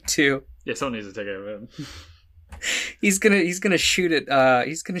going to... Yeah, someone needs to take over him. He's gonna shoot it.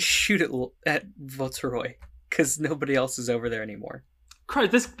 He's gonna shoot it at Voltoroy. because nobody else is over there anymore.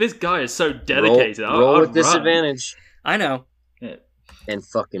 Christ, this guy is so dedicated. Roll I'd with run. disadvantage. I know. Yeah. And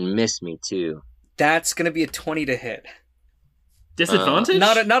fucking miss me, too. That's gonna be a 20 to hit. Disadvantage?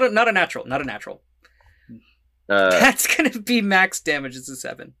 Not a natural. Not a natural. That's gonna be max damage. It's a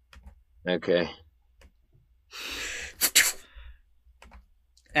 7. Okay.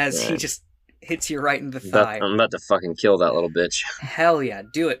 As he just hits you right in the thigh. I'm about to fucking kill that little bitch. Hell yeah,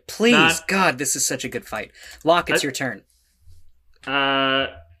 do it. Please. Nah. God, this is such a good fight. Locke, it's your turn. Valdroy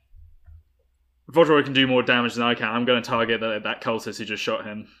can do more damage than I can. I'm going to target that cultist who just shot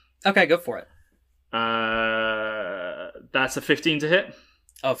him. Okay, go for it. That's a 15 to hit.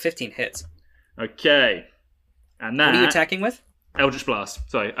 Oh, 15 hits. Okay. And that... What are you attacking with? Eldritch Blast.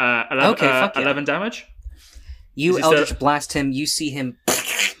 Sorry. 11, Okay, fuck yeah. 11 damage. You Is he Eldritch still- Blast him. You see him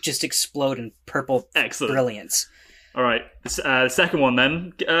just explode in purple Excellent. brilliance. All right. The second one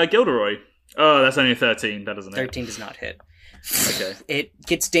then. Gilderoy. Oh, that's only a 13. That doesn't hit. 13 does not hit. Okay. It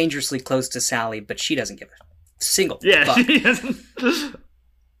gets dangerously close to Sally, but she doesn't give a single Yeah, fuck. she doesn't.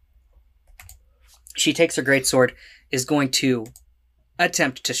 She takes her greatsword, is going to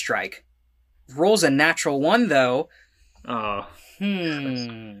attempt to strike. Rolls a natural 1, though. Oh.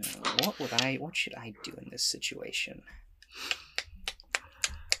 What should I do in this situation?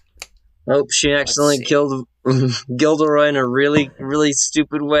 Oh, she accidentally see. killed Gilderoy in a really, really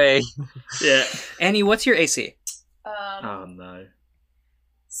stupid way. Yeah. Annie, what's your AC? Oh, no.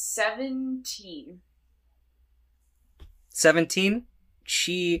 17. 17?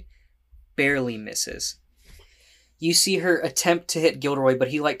 She barely misses. You see her attempt to hit Gilderoy, but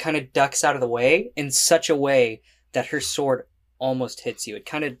he kind of ducks out of the way in such a way that her sword almost hits you. It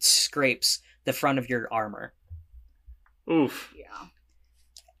kind of scrapes the front of your armor. Oof. Yeah.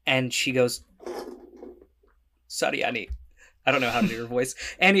 And she goes, sorry, Annie. I don't know how to do her voice.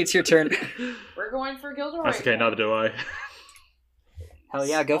 Annie, it's your turn. We're going for Gilderoy. That's okay, neither do I. Hell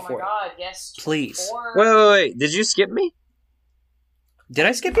yeah, go oh for my God, yes. Please. 4. Wait. Did you skip me? it. Did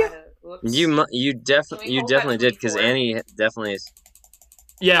I skip you? Whoops. You Can we definitely hold that did, because 24? Annie definitely is.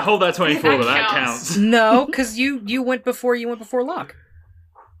 Yeah, hold that 24, but that That counts. No, because you went before Locke.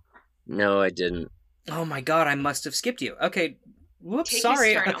 No, I didn't. Oh my God, I must have skipped you. Okay, whoops, Take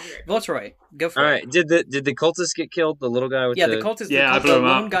sorry. his turn, I'll be right back. Voltroy, go for All it. right. Did the cultist get killed? The little guy with Yeah, the... the cultist, Yeah, I the blew him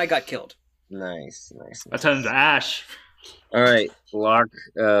lone up. guy got killed. Nice. I turned to ash. All right, Locke,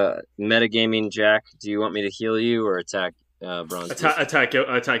 metagaming Jack. Do you want me to heal you or attack Bronze? Attack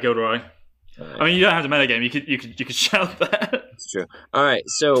Gilderoy. I mean, you don't have to metagame. You could shout that. It's true. All right,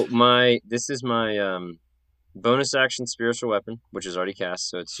 so this is my bonus action spiritual weapon, which is already cast,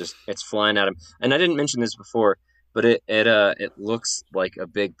 so it's flying at him. And I didn't mention this before, but it looks like a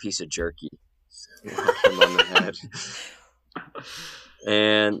big piece of jerky. Whack him on the head.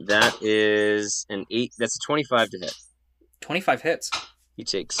 And that is an 8. That's a 25 to hit. 25 hits. He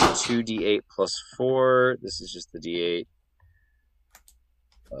takes 2d8 plus 4. This is just the d8.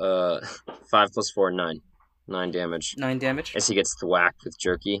 5 plus 4, 9. 9 damage. 9 damage. As he gets thwacked with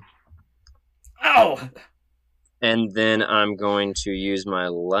jerky. Ow! And then I'm going to use my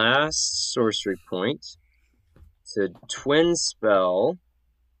last sorcery point to twin spell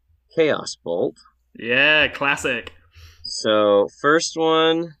Chaos Bolt. Yeah, classic. So, first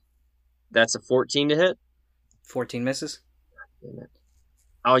one, that's a 14 to hit. 14 misses. Damn it.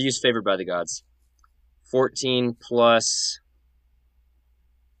 I'll use Favored by the Gods. 14 plus...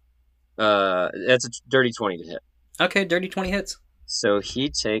 that's a dirty 20 to hit. Okay, dirty 20 hits. So he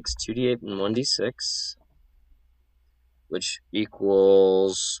takes 2d8 and 1d6, which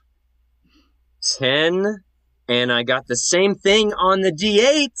equals 10. And I got the same thing on the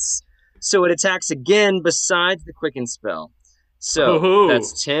d8s, so it attacks again besides the quicken spell. So Ooh.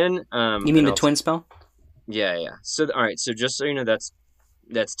 that's 10. You mean and the I'll- twin spell? Yeah. So all right. So just so you know, that's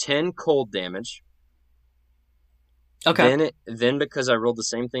 10 cold damage. Okay. Then because I rolled the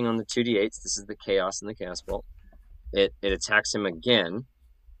same thing on the 2d8s, this is the chaos and the chaos bolt. It attacks him again.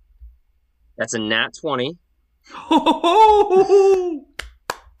 That's a nat 20.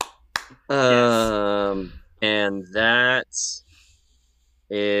 And that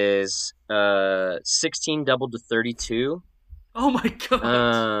is 16 doubled to 32. Oh my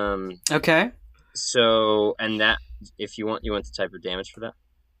god. Okay. So, and that, if you want the type of damage for that.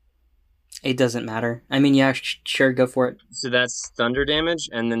 It doesn't matter. I mean, yeah, sure, go for it. So that's thunder damage,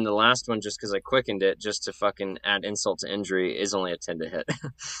 and then the last one, just because I quickened it, just to fucking add insult to injury, is only a 10 to hit.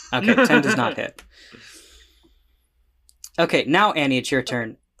 Okay, 10 does not hit. Okay, now Annie, it's your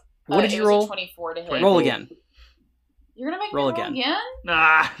turn. What did it you was a roll? 24 to hit. 24. Roll again. You're gonna make Roll me roll again. again?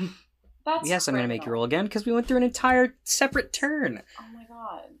 Ah. That's Yes, I'm going to make you critical. roll again because we went through an entire separate turn. Oh my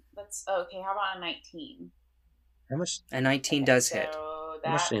god. That's okay. How about a 19? How much? A 19 does hit. So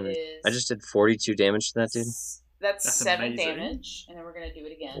How much that damage? is. I just did 42 damage to that dude. That's That's 7 amazing. damage, and then we're gonna do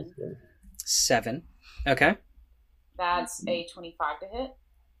it again. 7. Okay. That's a 25 to hit,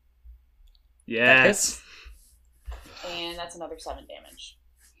 Yes. and that's another 7 damage.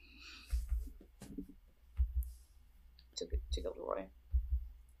 To Gilderoy.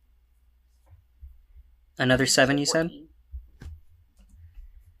 Another 7, you said? 14.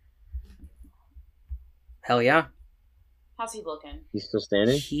 Hell yeah. How's he looking? He's still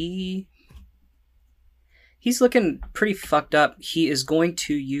standing? He's looking pretty fucked up. He is going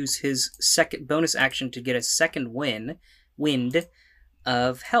to use his second bonus action to get a second wind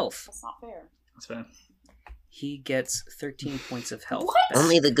of health. That's not fair. That's fair. He gets 13 points of health. What? back.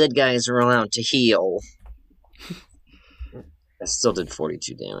 Only the good guys are allowed to heal. I still did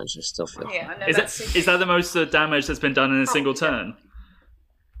 42 damage. I still feel. Yeah, no, Is that the most damage that's been done in a single turn?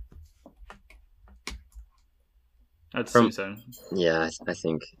 I'd assume so. Yeah, I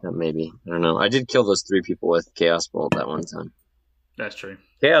think that maybe. I don't know. I did kill those 3 people with Chaos Bolt that one time. That's true.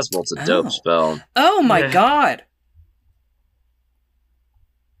 Chaos Bolt's a dope Oh. spell. Oh my Yeah. god!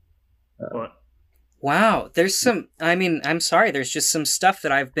 What? Wow, there's some. I mean, I'm sorry. There's just some stuff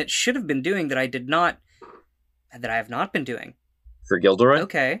that should have been doing that I have not been doing. For Gilderoy?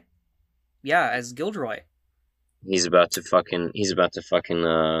 Okay, yeah, as Gilderoy. He's about to fucking.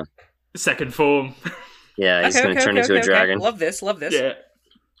 Second form. Yeah, he's gonna turn into a dragon. Love this. Love this. Yeah.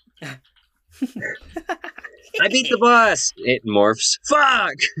 I beat the boss! It morphs.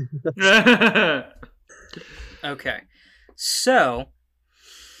 Fuck! Okay, so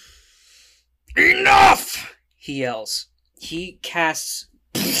enough! He yells. He casts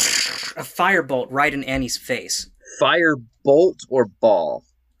a firebolt right in Annie's face. Fire bolt or ball?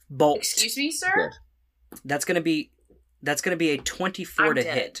 Bolt. Excuse me, sir? Good. That's gonna be a 24 I'm to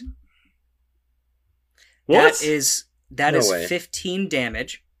dead. hit. What? That No is way. 15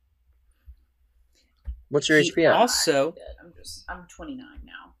 damage. What's your He HP at? also, I'm 29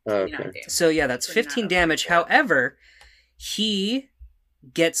 now. Oh, 29 okay. damage. so yeah, that's 15 damage. However, he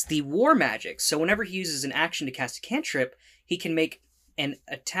gets the war magic. So whenever he uses an action to cast a cantrip, he can make an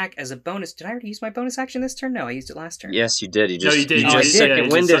attack as a bonus. Did I already use my bonus action this turn? No, I used it last turn. Yes, you did. You No, just, you did. You Oh, I just did. second Yeah, you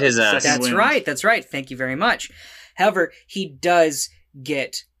winded just his ass. second- That's wind. right. Thank you very much. However, he does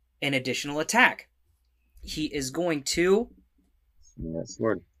get an additional attack. He is going to That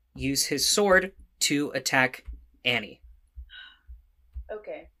sword. use his sword to attack Annie.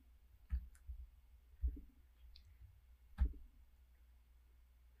 Okay.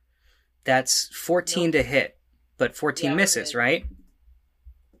 That's 14 to hit, but 14 Yeah, we're misses, good. right?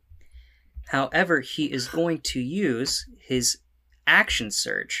 However, he is going to use his action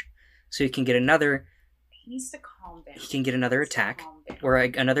surge, so he can get another. He needs to calm down. He can get another He needs to attack, calm down. or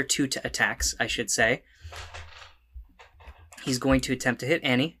another 2 attacks, I should say. He's going to attempt to hit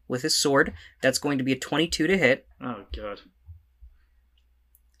Annie with his sword. That's going to be a 22 to hit. Oh god.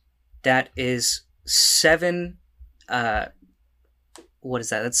 That is 7. What is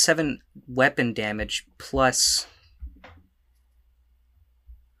that? That's 7 weapon damage plus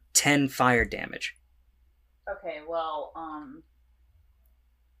 10 fire damage. Okay, well,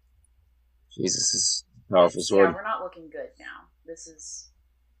 Jesus, this is a powerful yeah, sword. we're not looking good now. This is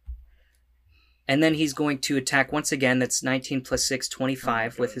And then he's going to attack once again. That's 19 plus 6,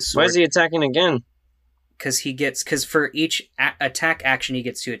 25 with his Why sword. is he attacking again? Because for each attack action, he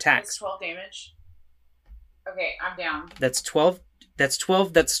gets 2 that's attacks. 12 damage. Okay, I'm down. That's 12. That's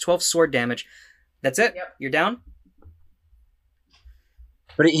 12 sword damage. That's it? Yep. You're down?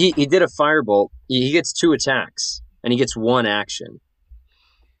 But he did a firebolt. He gets 2 attacks, and he gets 1 action.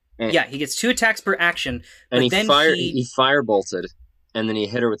 And, Yeah, he gets 2 attacks per action. and but then he firebolted, and then he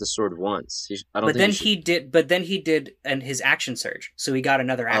hit her with the sword once. But then he did and his action surge, so he got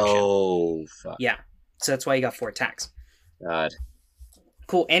another action. Oh fuck! Yeah, so that's why he got 4 attacks. God.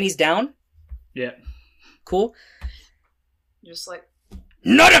 Cool. Annie's down. Yeah. Cool. Just like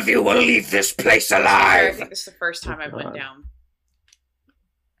None of you will leave this place I alive. think this is the first time I went God. down.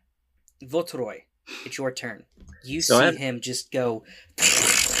 Votroy, it's your turn. You So see him just go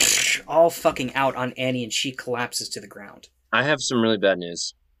all fucking out on Annie, and she collapses to the ground. I have some really bad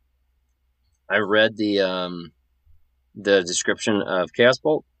news. I read the description of Chaos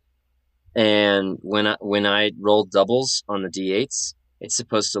Bolt, and when I rolled doubles on the d8s, it's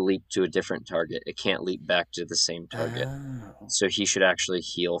supposed to leap to a different target. It can't leap back to the same target. Oh, So he should actually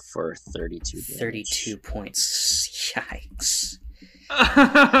heal for 32 damage. 32 points. Yikes.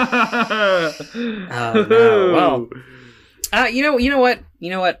 Oh no. Well, you know what?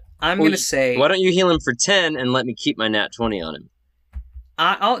 I'm Well, gonna say Why don't you heal him for 10 and let me keep my nat 20 on him?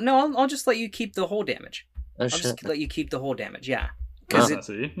 I'll just let you keep the whole damage. Oh, I'll shit. just let you keep the whole damage. Yeah, Oh. because That's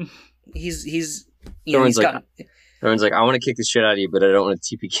you. he's Thorn's like- got. Everyone's like, I want to kick the shit out of you, but I don't want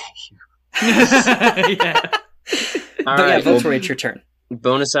to TPK you. Yeah. All But yeah, right. well, Voltoroid, it's your turn.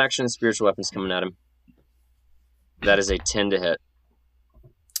 bonus action, spiritual weapons coming at him. That is a 10 to hit.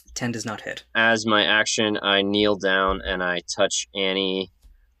 10 does not hit. As my action, I kneel down and I touch Annie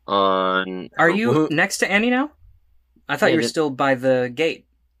on. Are you next to Annie now? I thought Yeah, you were but- still by the gate.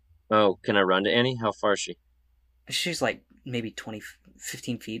 Oh, can I run to Annie? How far is she? She's like maybe 20,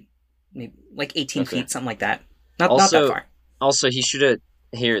 15 feet. Maybe like 18 Okay. feet, something like that. Not Also- that far. Also, he should have.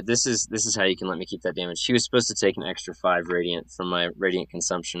 Here, this is how you can let me keep that damage. He was supposed to take an extra 5 radiant from my radiant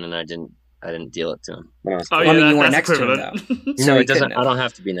consumption, and I didn't deal it to him. When I was Oh, I yeah, mean, you weren't that's next to him, equivalent. So no, he it doesn't. couldn't I have. don't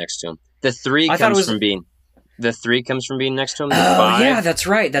have to be next to him. The 3 I thought it comes was- from being. The 3 comes from being next to him. The Oh 5, yeah, that's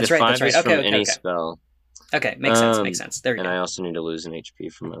right. That's the right. 5 That's right. is Okay, from okay, any okay. spell. Okay, makes sense. Um, Makes sense. There you And go. I also need to lose an HP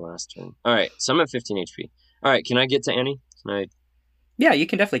from my last turn. All right, so I'm at 15 HP. All right, can I get to Annie? Can I? Yeah, you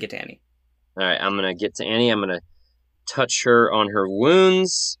can definitely get to Annie. All right, I'm gonna get to Annie. I'm gonna touch her on her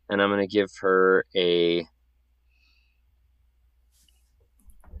wounds, and I'm gonna give her a.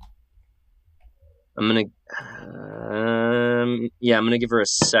 I'm gonna give her a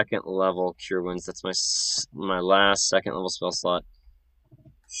 2nd level cure wounds. That's my last 2nd level spell slot.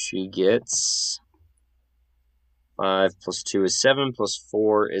 She gets 5 plus 2 is 7 plus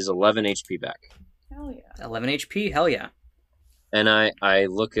 4 is 11 HP back. Hell yeah. 11 HP. Hell yeah. And I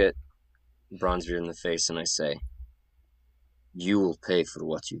look at Bronzebeard in the face and I say, "You will pay for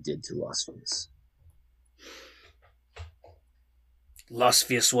what you did to Lasvius."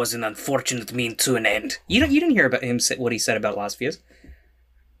 Lasvius was an unfortunate mean to an end. You didn't hear about him what he said about Lasvius.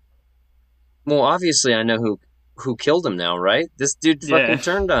 Well, obviously I know who killed him now, right? This dude Yeah. fucking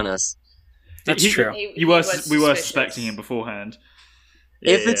turned on us. That's He- true. We were suspecting him beforehand.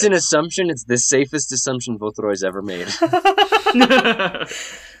 If it's an assumption, it's the safest assumption Vothroy's ever made.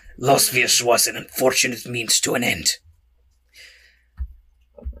 Lasvius was an unfortunate means to an end.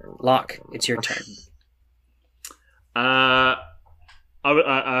 Locke, it's your turn. I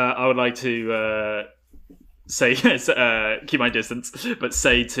would like to say keep my distance, but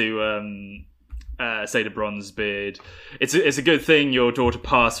say to Bronzebeard, it's a good thing your daughter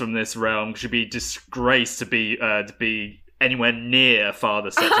passed from this realm. She'd be disgraced to be anywhere near a father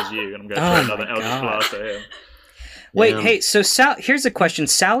such as you. And I'm going to throw Oh another my Eldritch God. Blast at him. Wait, Yeah. hey, so here's a question.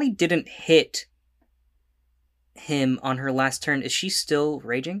 Sally didn't hit him on her last turn. Is she still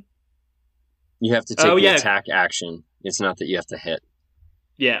raging? You have to take Oh, the yeah. attack action. It's not that you have to hit.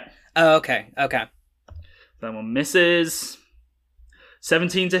 Yeah, Oh, okay, okay. that one misses.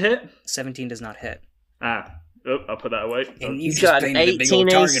 17 to hit. 17 does not hit. I'll put that away. And You you just got painted a big old 18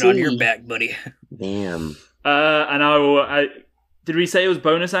 target on your AC. back, buddy. Damn. And I will. Did we say it was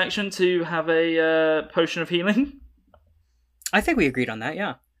bonus action to have a potion of healing? I think we agreed on that,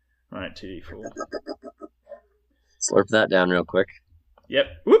 yeah. Right, 2d4. Slurp that down real quick. Yep.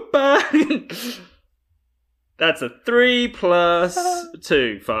 Whoopa! That's a 3 plus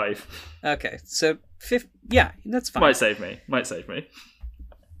 2, 5. Okay, so yeah, that's fine. Might save me.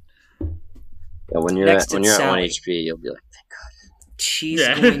 Yeah, when you're Next, at 1 it's Sally. HP, you'll be like, She's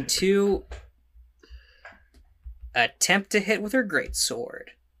Yeah. going to attempt to hit with her greatsword.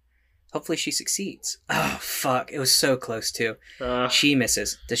 Hopefully she succeeds. Oh, fuck. It was so close, too. She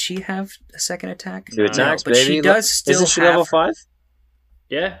misses. Does she have a second attack? 2 attacks, but baby. she does still Isn't she have... level 5?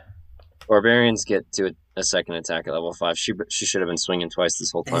 Yeah. Barbarians get to a second attack at level 5. She should have been swinging twice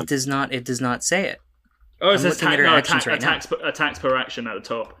this whole time. It does not say it. Oh, it I'm says looking at her actions right now. attacks per action at the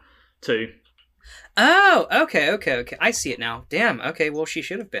top. 2. Oh, okay. I see it now. Damn, okay, well, she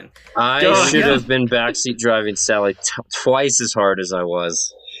should have been. I Oh, should yeah. have been backseat driving Sally twice as hard as I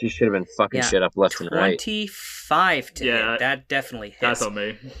was. She should have been fucking Yeah, shit up left and right. 25 to Yeah, hit. That definitely hits. That's on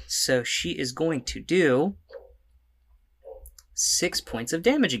me. So she is going to do 6 points of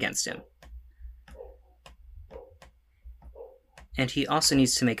damage against him. And he also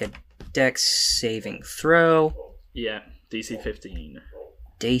needs to make a dex saving throw. Yeah, DC 15.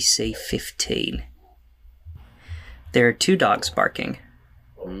 DC 15. There are 2 dogs barking.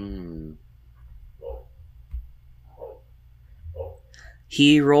 Mm.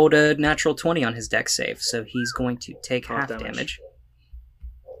 He rolled a natural 20 on his dex save, so he's going to take half Half damage. damage.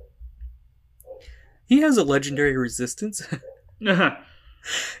 He has a legendary resistance.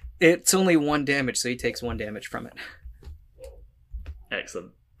 It's only 1 damage, so he takes 1 damage from it.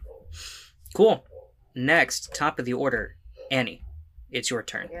 Excellent. Cool. Next, top of the order, Annie. It's your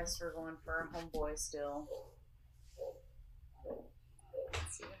turn. I guess we're going for a homeboy still.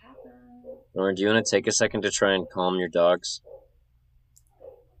 Let's see what happens. Or do you want to take a second to try and calm your dogs?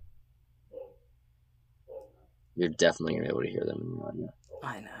 You're definitely going to be able to hear them in the audio.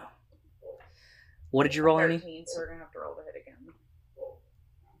 I know. What did you roll, Annie? 13, so we're going to have to roll the hit again.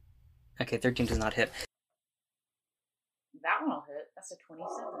 Okay, 13 does not hit. That one will hit. That's a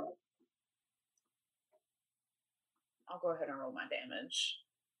 27. I'll go ahead and roll my damage.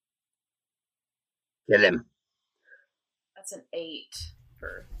 Get him. That's an 8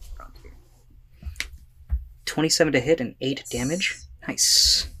 for Frontier. 27 to hit and 8 damage.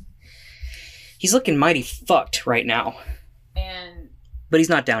 Nice. He's looking mighty fucked right now. And but he's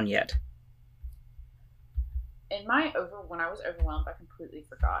not down yet. in when I was overwhelmed, I completely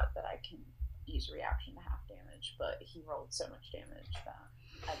forgot that I can use reaction to half damage, but he rolled so much damage that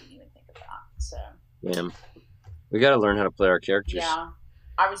I didn't even think of that. So Yeah. We got to learn how to play our characters. yeah,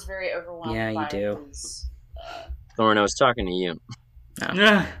 I was very overwhelmed. Yeah, you by do. His, Thorn, I was talking to you.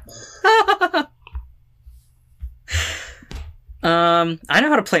 Yeah. I know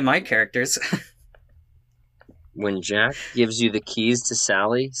how to play my characters. When Jack gives you the keys to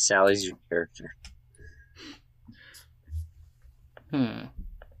Sally, Sally's your character. I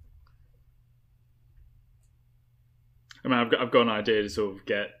mean, I've got an idea to sort of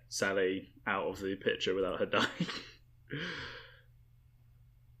get Sally out of the picture without her dying.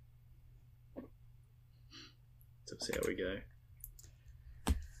 So see how we go.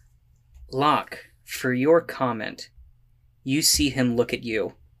 Locke, for your comment, you see him look at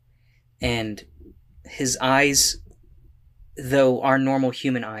you, and his eyes, though our normal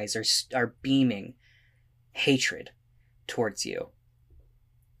human eyes, are beaming hatred towards you.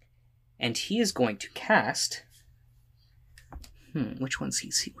 And he is going to cast... Which one is he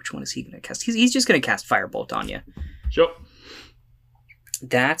going to cast? He's just going to cast Firebolt on you. Sure.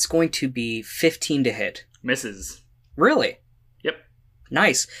 That's going to be 15 to hit. Misses. Really? Yep.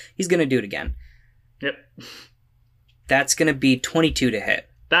 Nice. He's going to do it again. Yep. That's going to be 22 to hit.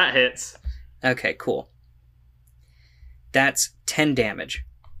 That hits. Okay, cool. That's 10 damage.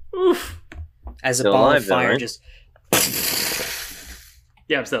 Oof. As a Still ball alive, of though, fire right? just...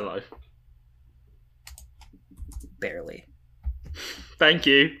 Yeah, I'm still alive. Barely. Thank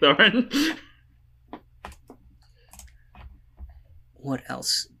you, Thorin. What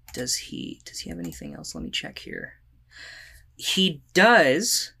else does he... Does he have anything else? Let me check here. He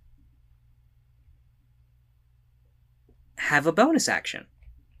does have a bonus action.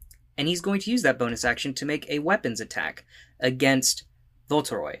 And he's going to use that bonus action to make a weapons attack against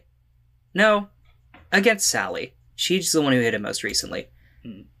Voltoroy. No, against Sally. She's the one who hit him most recently.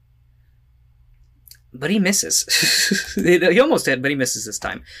 But he misses. He almost hit, but he misses this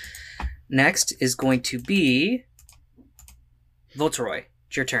time. Next is going to be Voltoroy.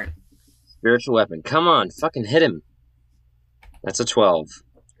 It's your turn. Spiritual weapon. Come on, fucking hit him. That's a 12.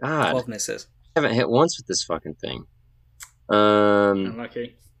 God, 12 misses. I haven't hit once with this fucking thing.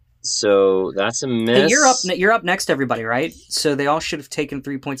 Unlucky. So that's a miss. Hey, you're up next, everybody, right? So they all should have taken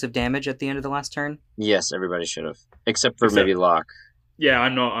 3 points of damage at the end of the last turn? Yes, everybody should have. Except for maybe Locke. Yeah,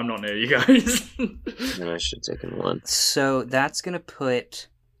 I'm not near you guys. Then I should have taken 1. So that's going to put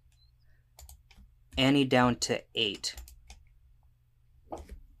Annie down to 8.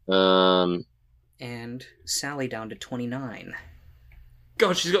 And Sally down to 29.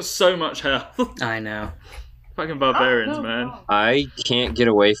 God, she's got so much health. I know. Fucking barbarians, Oh, no, man. no. I can't get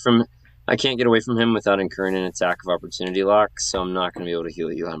away from him without incurring an attack of opportunity, Locke, so I'm not going to be able to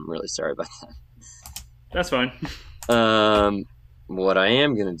heal you. I'm really sorry about That's fine. that. What I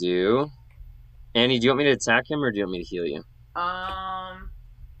am going to do... Annie, do you want me to attack him, or do you want me to heal you? I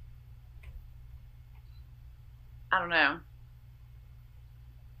don't know.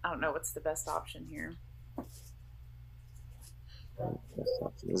 I don't know what's the best option here.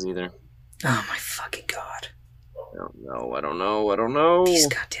 Is either. Oh my fucking god. I don't know. These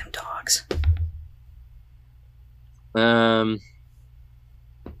goddamn dogs. I'm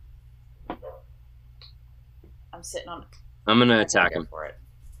sitting on. I'm gonna I gotta attack go him. for it.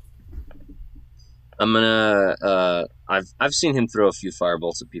 I'm gonna. I've seen him throw a few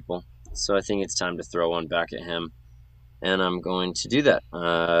firebolts at people, so I think it's time to throw one back at him, and I'm going to do that.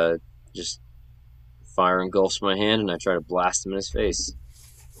 Just fire engulfs my hand, and I try to blast him in his face.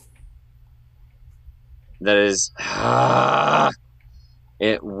 That is.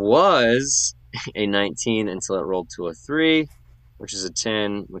 It was a 19 until it rolled to a 3, which is a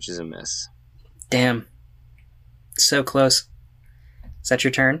 10, which is a miss. Damn. So close. Is that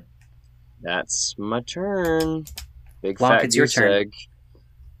your turn? That's my turn. Big Locke, fat it's your goose turn. egg.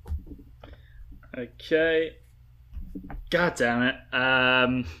 Okay. God damn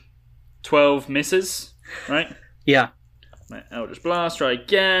it. 12 misses, right? Yeah. Right, Eldritch Blast, try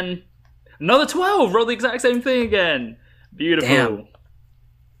again. Another 12! Roll the exact same thing again. Beautiful. Damn.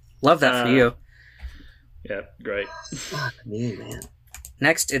 Love that for you. Yeah, great. Fuck me, man.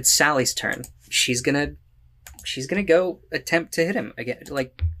 Next, it's Sally's turn. She's gonna go attempt to hit him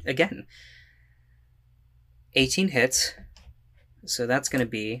again. 18 hits, so that's gonna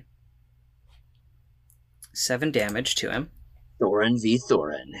be 7 damage to him. Thorin v.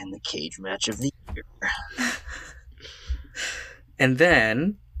 Thorin in the cage match of the year. And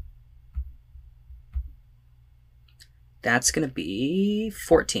then that's going to be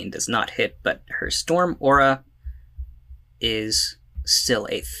 14. Does not hit, but her storm aura is still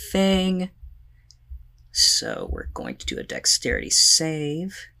a thing. So we're going to do a dexterity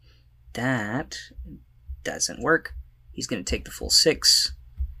save. That doesn't work. He's going to take the full 6.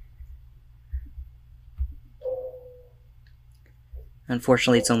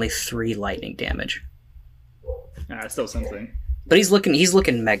 Unfortunately, it's only 3 lightning damage. Still something. But he's looking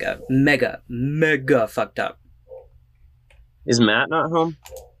mega fucked up. Is Matt not home?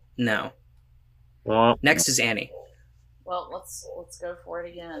 No. Well, Next is Annie. Well, let's go for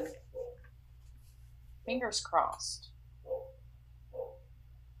it again. Fingers crossed.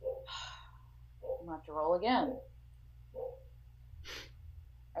 I'm gonna have to roll again.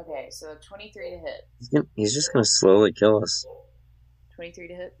 Okay, so 23 to hit. he's just gonna slowly kill us. 23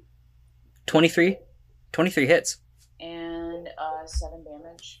 to hit. 23 hits. And 7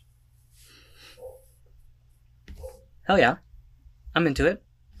 damage. Hell yeah. I'm into it.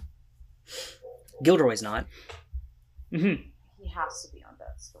 Gilderoy's not. Mm-hmm. He has to be on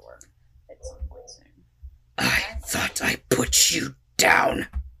death's door at some point soon. I thought I put you down.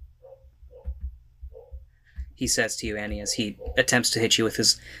 He says to you, Annie, as he attempts to hit you with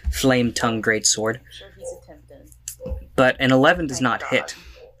his flame-tongue greatsword. I'm sure he's attempting. But an 11 does Thank not God. hit.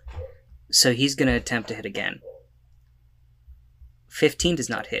 So he's going to attempt to hit again. 15 does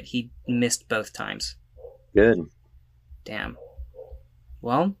not hit. He missed both times. Good. Damn.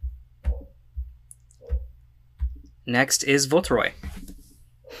 Well, next is Voltroy.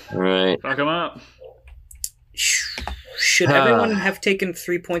 All right. Fuck him up. Should everyone have taken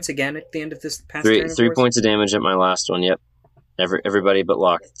 3 points again at the end of this past turn? of Three yours? points of damage at my last one. Yep. Everybody but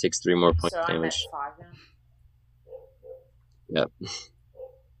Locke takes 3 more points So of I'm at damage. 5 now. Yep.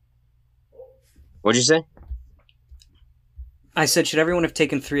 What'd you say? I said, should everyone have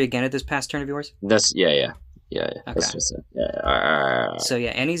taken 3 again at this past turn of yours? That's yeah. That's Okay. what I said. Yeah. So yeah,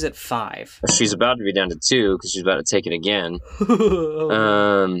 Annie's at 5. She's about to be down to 2 because she's about to take it again.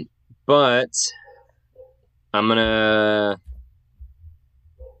 Oh. But I'm gonna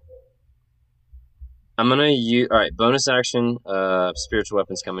use. All right, bonus action. Spiritual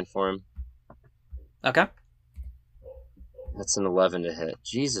weapons coming for him. Okay. That's an 11 to hit.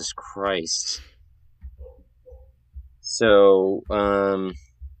 Jesus Christ. So,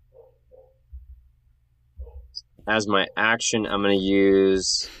 as my action, I'm going to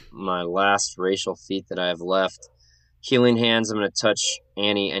use my last racial feat that I have left. Healing Hands, I'm going to touch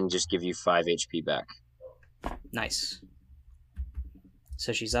Annie and just give you 5 HP back. Nice.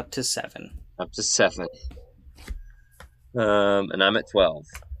 So she's up to 7. Up to 7. And I'm at 12.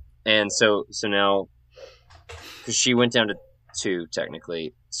 And so now, because she went down to 2,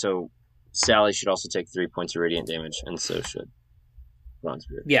 technically, so Sally should also take 3 points of radiant damage, and so should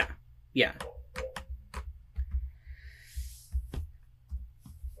Bronzebeard. Yeah.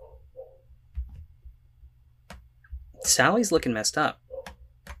 Sally's looking messed up.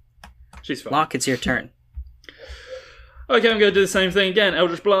 She's fine. Locke, it's your turn. Okay, I'm going to do the same thing again.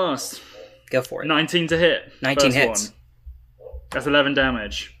 Eldritch Blast. Go for it. 19 to hit. 19 First hits. one. That's 11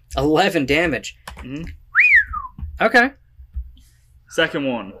 damage. 11 damage. Mhm. Okay. Second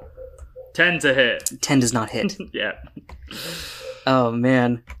one. 10 to hit. 10 does not hit. Yeah. Oh,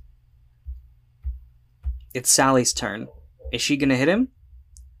 man. It's Sally's turn. Is she gonna hit him?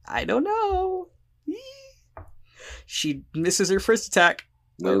 I don't know. She misses her first attack.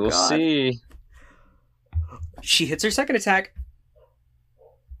 We will God. see. She hits her second attack.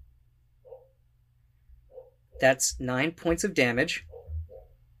 That's 9 points of damage.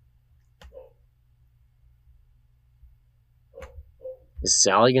 Is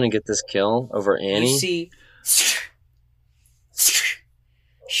Sally going to get this kill over Annie? You see,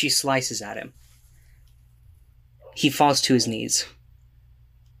 she slices at him. He falls to his knees.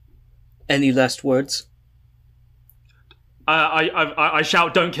 Any last words? I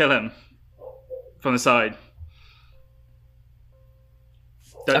shout, "Don't kill him!" from the side.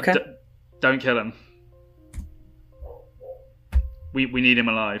 Okay. Don't kill him. We need him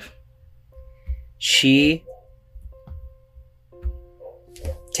alive. She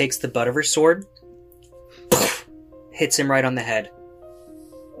takes the butt of her sword, hits him right on the head,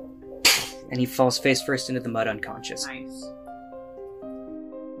 and he falls face first into the mud unconscious. Nice.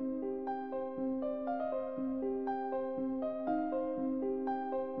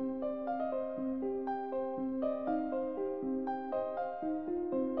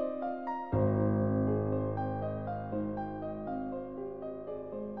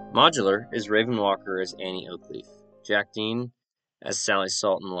 Modular is Raven Walker as Annie Oakleaf, Jack Dean as Sally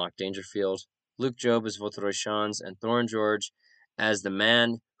Salt and Locke Dangerfield, Luke Job as Votroy Shans, and Thorin George as the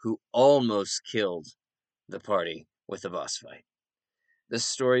man who almost killed the party with the boss fight. The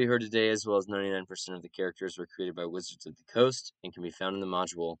story you heard today, as well as 99% of the characters, were created by Wizards of the Coast and can be found in the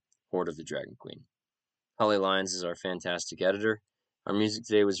module Hoard of the Dragon Queen. Holly Lyons is our fantastic editor. Our music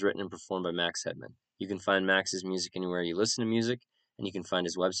today was written and performed by Max Hedman. You can find Max's music anywhere you listen to music, and you can find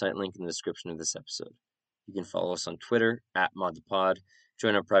his website link in the description of this episode. You can follow us on Twitter, @ModThePod,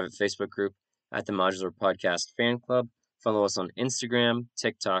 join our private Facebook group, @The Modular Podcast Fan Club, follow us on Instagram,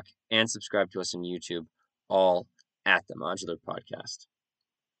 TikTok, and subscribe to us on YouTube, all @The Modular Podcast.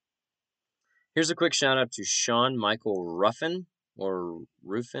 Here's a quick shout out to Sean Michael Ruffin, or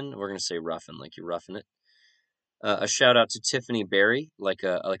Ruffin. We're going to say Ruffin, like you're roughing it. A shout out to Tiffany Berry, like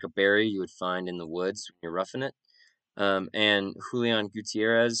a berry you would find in the woods when you're roughing it. And Julian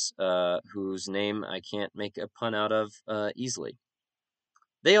Gutierrez, whose name I can't make a pun out of easily.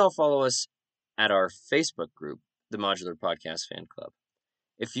 They all follow us at our Facebook group, the Modular Podcast Fan Club.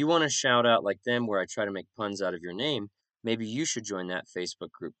 If you want a shout out like them where I try to make puns out of your name, maybe you should join that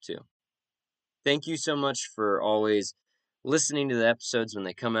Facebook group too. Thank you so much for always listening to the episodes when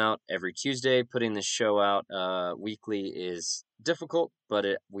they come out every Tuesday. Putting this show out weekly is difficult,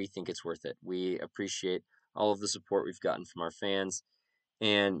 but we think it's worth it. We appreciate all of the support we've gotten from our fans,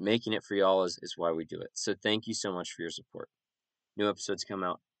 and making it for y'all is why we do it. So thank you so much for your support. New episodes come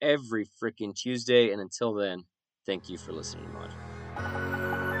out every freaking Tuesday, and until then, thank you for listening to Mod.